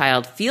that your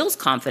child feels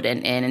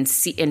confident in and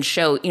see and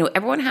show,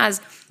 everyone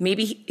has,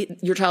 maybe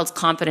your child's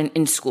confident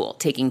in school,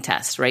 taking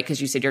tests, right? Because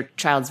you said your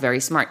child's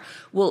very smart.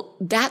 Well,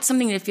 that's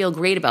something to feel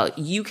great about.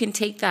 You can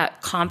take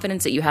that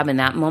confidence that you have in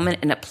that moment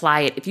and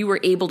apply it. If you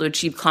were able to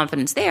achieve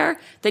confidence there,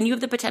 then you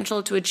have the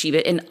potential to achieve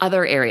it in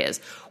other areas.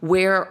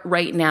 Where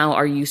right now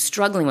are you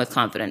struggling with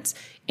confidence?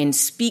 In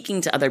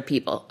speaking to other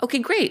people. Okay,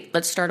 great.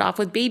 Let's start off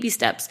with baby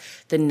steps.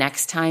 The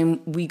next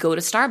time we go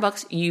to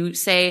Starbucks, you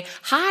say,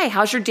 hi,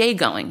 how's your day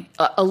going?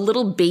 A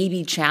little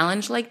baby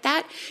challenge like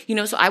that.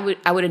 So I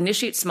would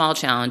initiate small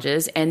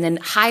challenges and then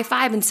high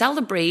five and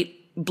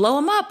celebrate, blow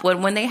them up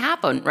when they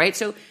happen, right?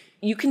 So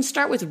you can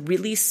start with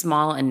really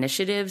small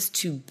initiatives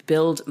to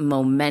build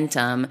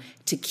momentum,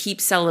 to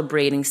keep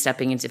celebrating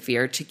stepping into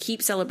fear, to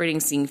keep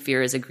celebrating seeing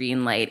fear as a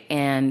green light,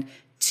 and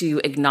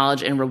to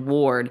acknowledge and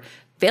reward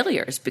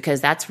failures,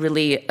 because that's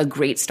really a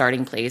great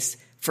starting place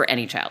for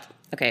any child.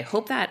 Okay,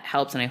 hope that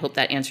helps, and I hope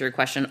that answers your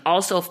question.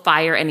 Also,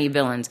 fire any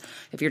villains.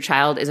 If your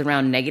child is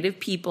around negative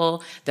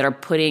people that are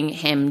putting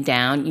him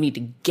down, you need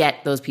to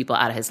get those people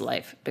out of his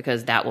life,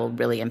 because that will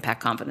really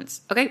impact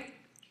confidence. Okay?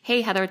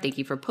 Hey, Heather, thank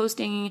you for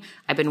posting.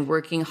 I've been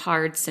working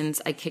hard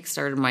since I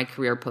kickstarted my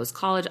career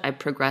post-college. I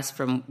progressed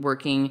from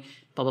working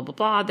blah, blah, blah,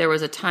 blah. There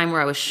was a time where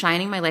I was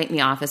shining my light in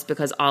the office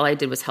because all I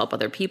did was help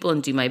other people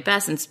and do my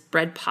best and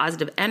spread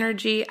positive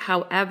energy.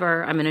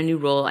 However, I'm in a new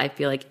role. I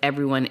feel like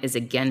everyone is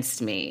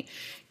against me.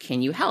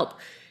 Can you help?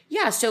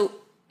 Yeah, so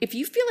if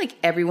you feel like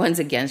everyone's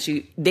against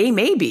you, they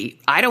may be.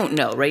 I don't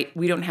know, right?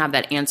 We don't have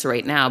that answer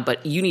right now,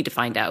 but you need to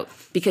find out,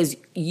 because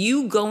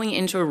you going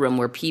into a room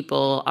where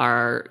people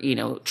are,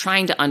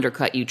 trying to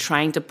undercut you,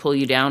 trying to pull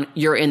you down,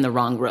 you're in the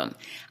wrong room.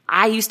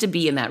 I used to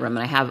be in that room,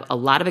 and I have a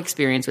lot of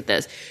experience with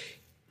this.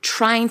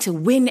 Trying to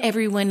win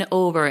everyone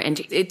over, and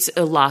it's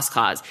a lost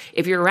cause.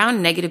 If you're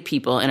around negative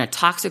people in a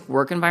toxic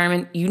work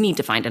environment, you need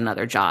to find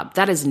another job.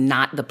 That is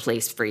not the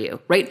place for you,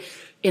 right?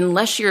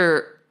 Unless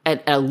you're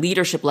at a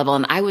leadership level,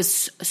 and I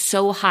was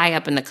so high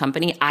up in the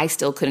company, I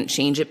still couldn't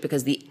change it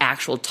because the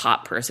actual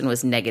top person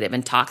was negative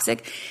and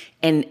toxic.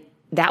 And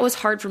that was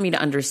hard for me to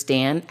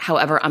understand.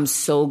 However, I'm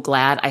so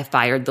glad I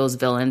fired those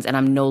villains and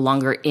I'm no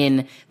longer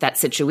in that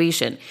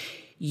situation.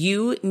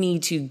 You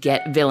need to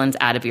get villains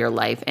out of your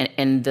life.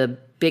 And the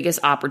biggest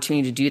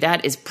opportunity to do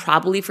that is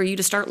probably for you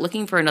to start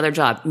looking for another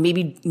job,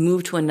 maybe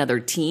move to another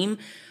team.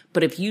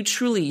 But if you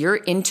truly, your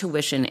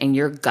intuition and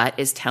your gut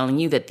is telling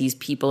you that these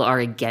people are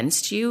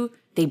against you,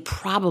 they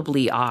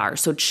probably are.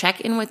 So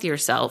check in with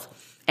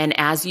yourself. And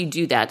as you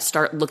do that,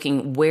 start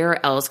looking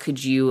where else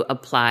could you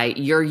apply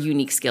your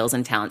unique skills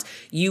and talents.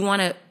 You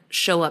want to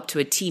show up to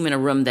a team in a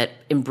room that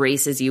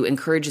embraces you,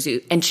 encourages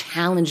you, and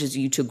challenges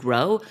you to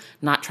grow,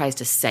 not tries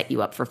to set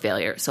you up for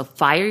failure. So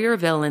fire your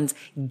villains,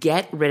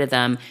 get rid of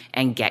them,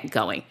 and get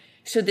going.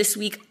 So this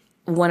week,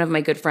 one of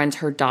my good friends,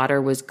 her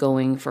daughter was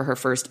going for her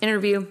first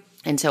interview.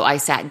 And so I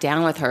sat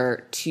down with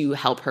her to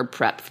help her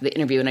prep for the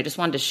interview. And I just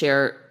wanted to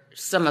share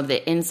some of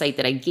the insight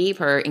that I gave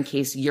her in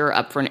case you're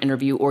up for an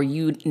interview or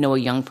you know a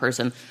young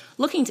person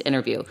looking to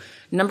interview.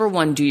 Number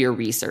one, do your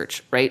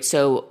research, right?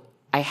 So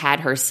I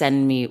had her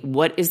send me,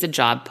 what is the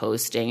job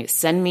posting?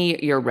 Send me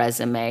your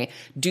resume.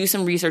 Do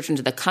some research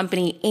into the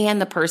company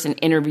and the person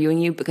interviewing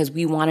you, because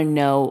we want to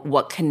know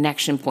what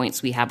connection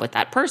points we have with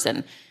that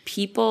person.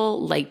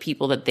 People like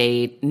people that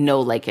they know,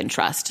 like, and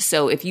trust.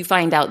 So if you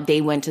find out they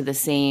went to the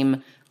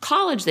same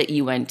college that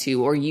you went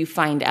to, or you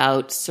find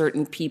out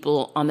certain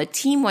people on the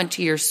team went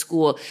to your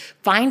school,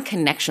 find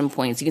connection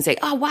points. You can say,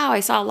 oh, wow, I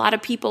saw a lot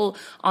of people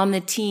on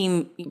the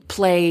team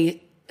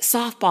play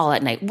softball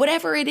at night,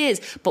 whatever it is.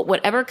 But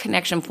whatever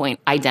connection point,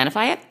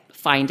 identify it,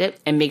 find it,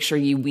 and make sure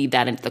you weave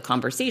that into the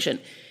conversation.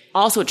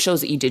 Also, it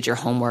shows that you did your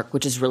homework,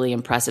 which is really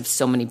impressive.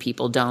 So many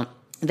people don't.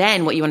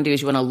 Then what you want to do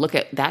is you want to look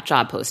at that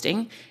job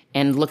posting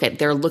and look at,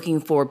 they're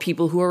looking for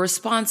people who are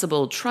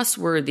responsible,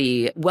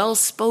 trustworthy,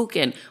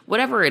 well-spoken,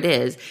 whatever it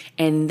is,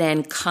 and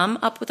then come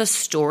up with a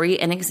story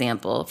and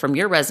example from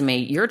your resume,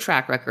 your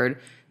track record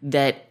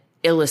that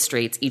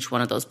illustrates each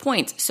one of those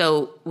points.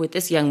 So with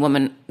this young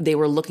woman, they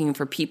were looking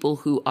for people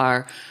who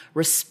are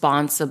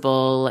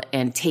responsible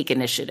and take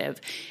initiative.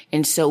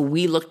 And so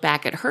we looked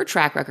back at her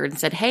track record and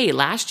said, hey,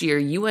 last year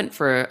you went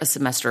for a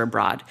semester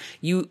abroad.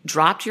 You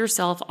dropped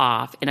yourself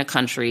off in a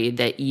country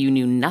that you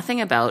knew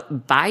nothing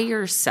about by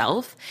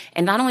yourself.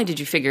 And not only did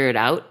you figure it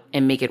out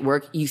and make it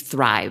work, you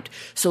thrived.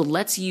 So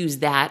let's use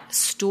that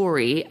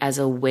story as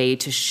a way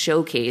to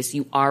showcase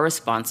you are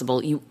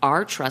responsible, you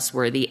are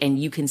trustworthy, and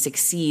you can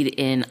succeed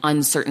in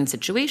uncertain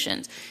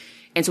situations.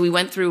 And so we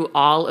went through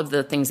all of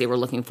the things they were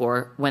looking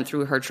for, went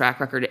through her track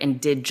record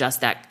and did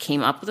just that,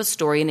 came up with a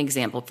story and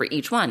example for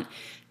each one.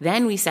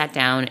 Then we sat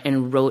down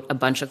and wrote a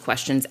bunch of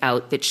questions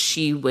out that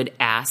she would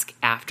ask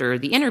after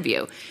the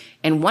interview.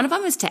 And one of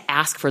them is to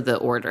ask for the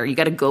order. You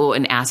got to go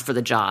and ask for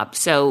the job.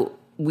 So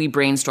we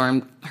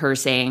brainstormed her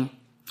saying,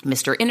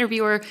 Mr.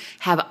 Interviewer,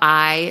 have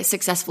I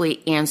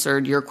successfully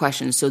answered your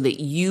questions so that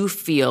you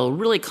feel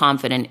really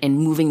confident in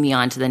moving me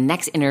on to the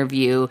next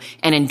interview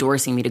and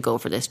endorsing me to go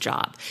for this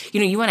job?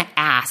 You want to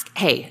ask,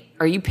 hey,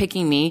 are you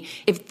picking me?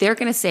 If they're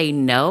going to say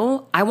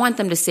no, I want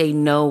them to say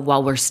no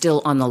while we're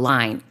still on the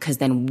line, because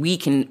then we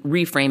can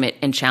reframe it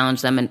and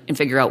challenge them and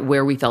figure out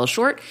where we fell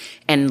short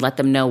and let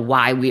them know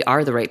why we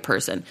are the right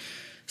person.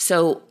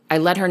 So I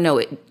let her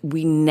know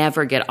we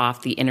never get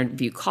off the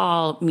interview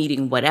call,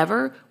 meeting,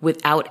 whatever,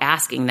 without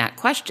asking that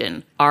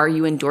question. Are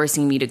you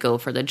endorsing me to go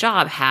for the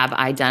job? Have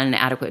I done an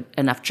adequate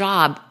enough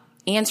job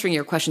answering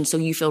your question so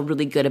you feel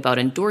really good about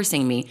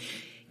endorsing me?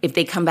 If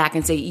they come back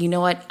and say, you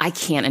know what, I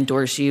can't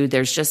endorse you.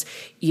 There's just,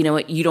 you know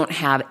what, you don't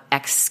have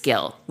X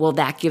skill. Well,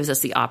 that gives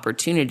us the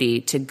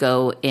opportunity to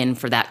go in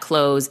for that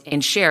close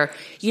and share,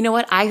 you know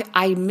what, I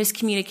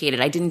miscommunicated.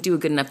 I didn't do a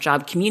good enough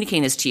job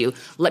communicating this to you.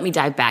 Let me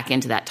dive back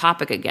into that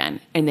topic again.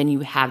 And then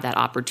you have that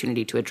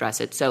opportunity to address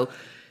it. So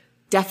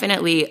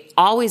definitely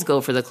always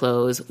go for the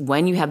close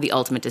when you have the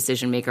ultimate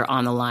decision maker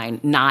on the line,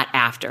 not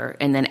after.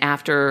 And then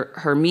after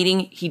her meeting,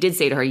 he did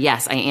say to her,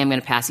 yes, I am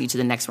going to pass you to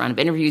the next round of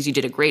interviews. You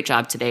did a great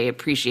job today.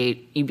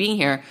 Appreciate you being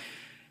here.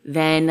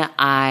 Then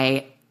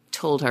I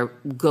told her,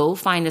 go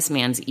find this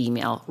man's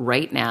email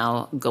right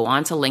now, go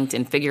on to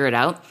LinkedIn, figure it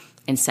out,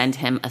 and send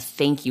him a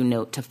thank you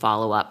note to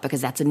follow up,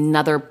 because that's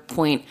another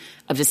point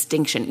of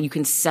distinction. You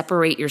can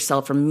separate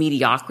yourself from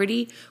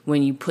mediocrity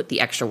when you put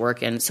the extra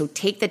work in. So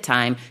take the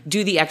time,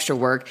 do the extra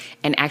work.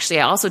 And actually,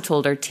 I also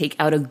told her, take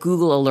out a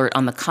Google alert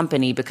on the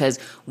company, because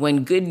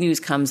when good news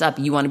comes up,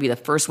 you want to be the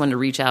first one to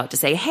reach out to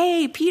say,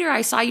 hey, Peter,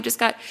 I saw you just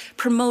got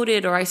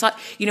promoted, or I saw,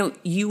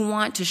 you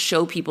want to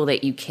show people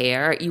that you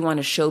care. You want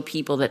to show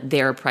people that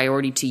they're a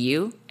priority to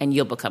you, and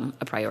you'll become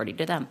a priority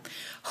to them.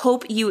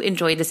 Hope you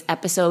enjoyed this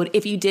episode.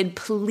 If you did,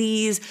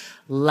 please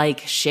like,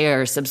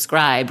 share,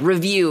 subscribe,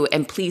 review,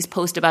 and please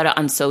post about it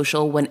on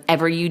social.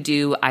 Whenever you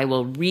do, I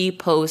will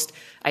repost.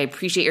 I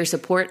appreciate your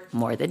support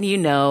more than you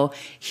know.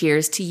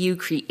 Here's to you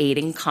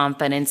creating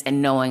confidence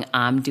and knowing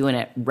I'm doing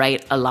it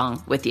right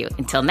along with you.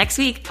 Until next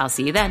week, I'll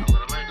see you then.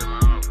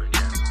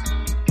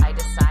 I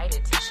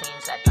decided to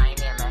change that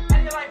dynamic.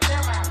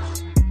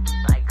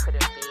 I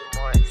couldn't be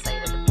more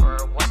excited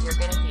for what you're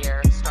going to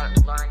hear, start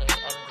learning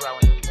and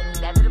growing.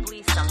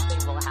 Inevitably,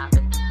 something will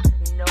happen.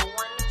 No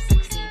one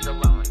succeeds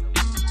alone.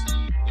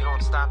 You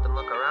don't stop and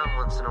look around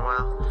once in a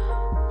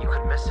while, you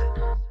could miss it.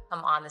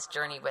 Come on this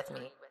journey with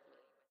me.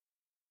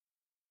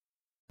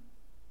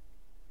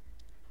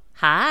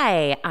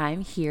 Hi,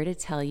 I'm here to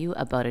tell you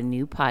about a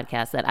new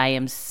podcast that I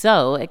am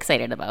so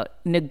excited about,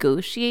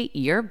 Negotiate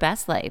Your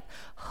Best Life,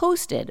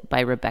 hosted by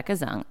Rebecca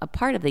Zung, a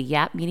part of the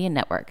Yap Media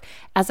Network.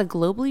 As a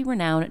globally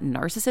renowned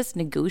narcissist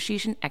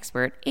negotiation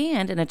expert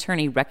and an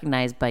attorney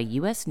recognized by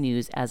U.S.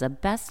 News as a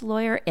best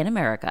lawyer in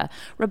America,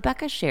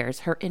 Rebecca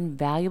shares her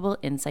invaluable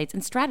insights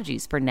and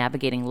strategies for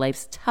navigating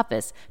life's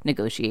toughest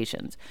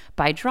negotiations.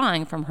 By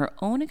drawing from her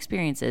own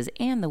experiences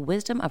and the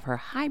wisdom of her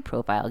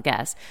high-profile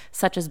guests,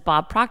 such as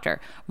Bob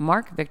Proctor,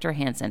 Mark Victor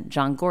Hansen,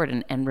 John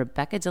Gordon, and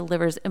Rebecca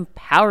delivers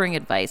empowering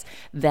advice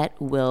that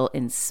will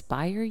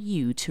inspire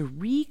you to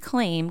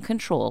reclaim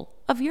control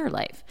of your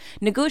life.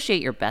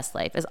 Negotiate Your Best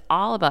Life is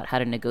all about how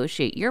to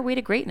negotiate your way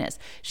to greatness.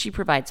 She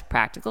provides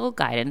practical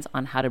guidance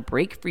on how to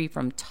break free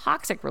from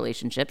toxic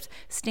relationships,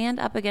 stand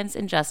up against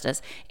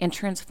injustice, and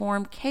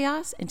transform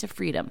chaos into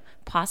freedom,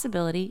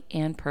 possibility,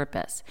 and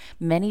purpose.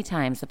 Many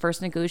times, the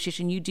first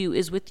negotiation you do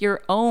is with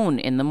your own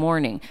in the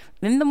morning.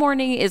 In the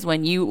morning is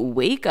when you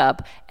wake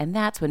up, and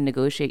that's when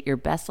Negotiate Your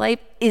Best Life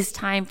is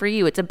time for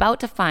you. It's about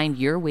to find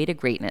your way to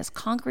greatness,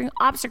 conquering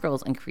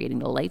obstacles, and creating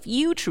the life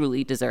you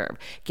truly deserve.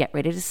 Get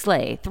ready to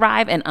slay,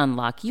 thrive, and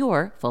unlock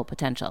your full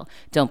potential.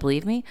 Don't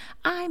believe me?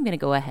 I'm going to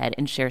go ahead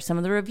and share some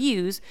of the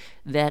reviews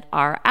that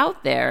are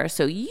out there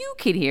so you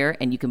can hear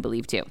and you can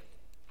believe too.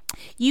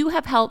 You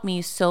have helped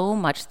me so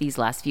much these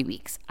last few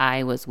weeks.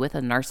 I was with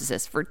a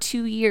narcissist for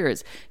 2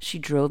 years. She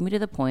drove me to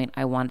the point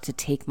I wanted to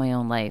take my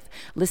own life.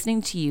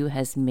 Listening to you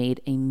has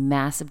made a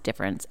massive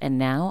difference, and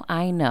now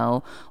I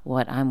know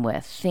what I'm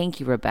with. Thank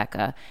you,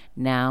 Rebecca.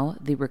 Now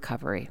the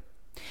recovery.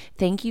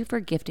 Thank you for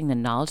gifting the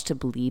knowledge to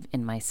believe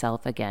in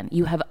myself again.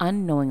 You have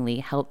unknowingly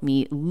helped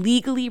me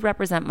legally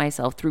represent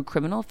myself through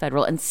criminal,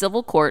 federal, and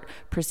civil court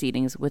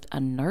proceedings with a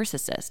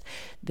narcissist.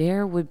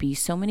 There would be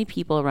so many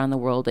people around the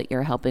world that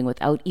you're helping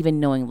without even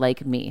knowing,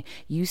 like me.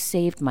 You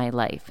saved my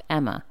life.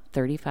 Emma,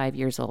 35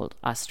 years old,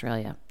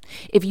 Australia.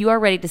 If you are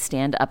ready to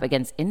stand up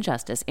against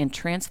injustice and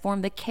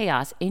transform the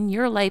chaos in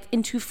your life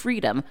into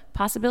freedom,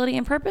 possibility,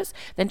 and purpose,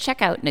 then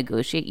check out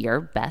Negotiate Your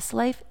Best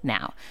Life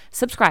now.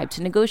 Subscribe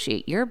to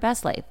Negotiate Your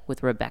Best Life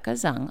with Rebecca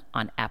Zung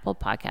on Apple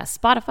Podcasts,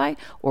 Spotify,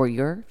 or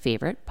your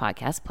favorite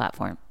podcast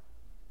platform.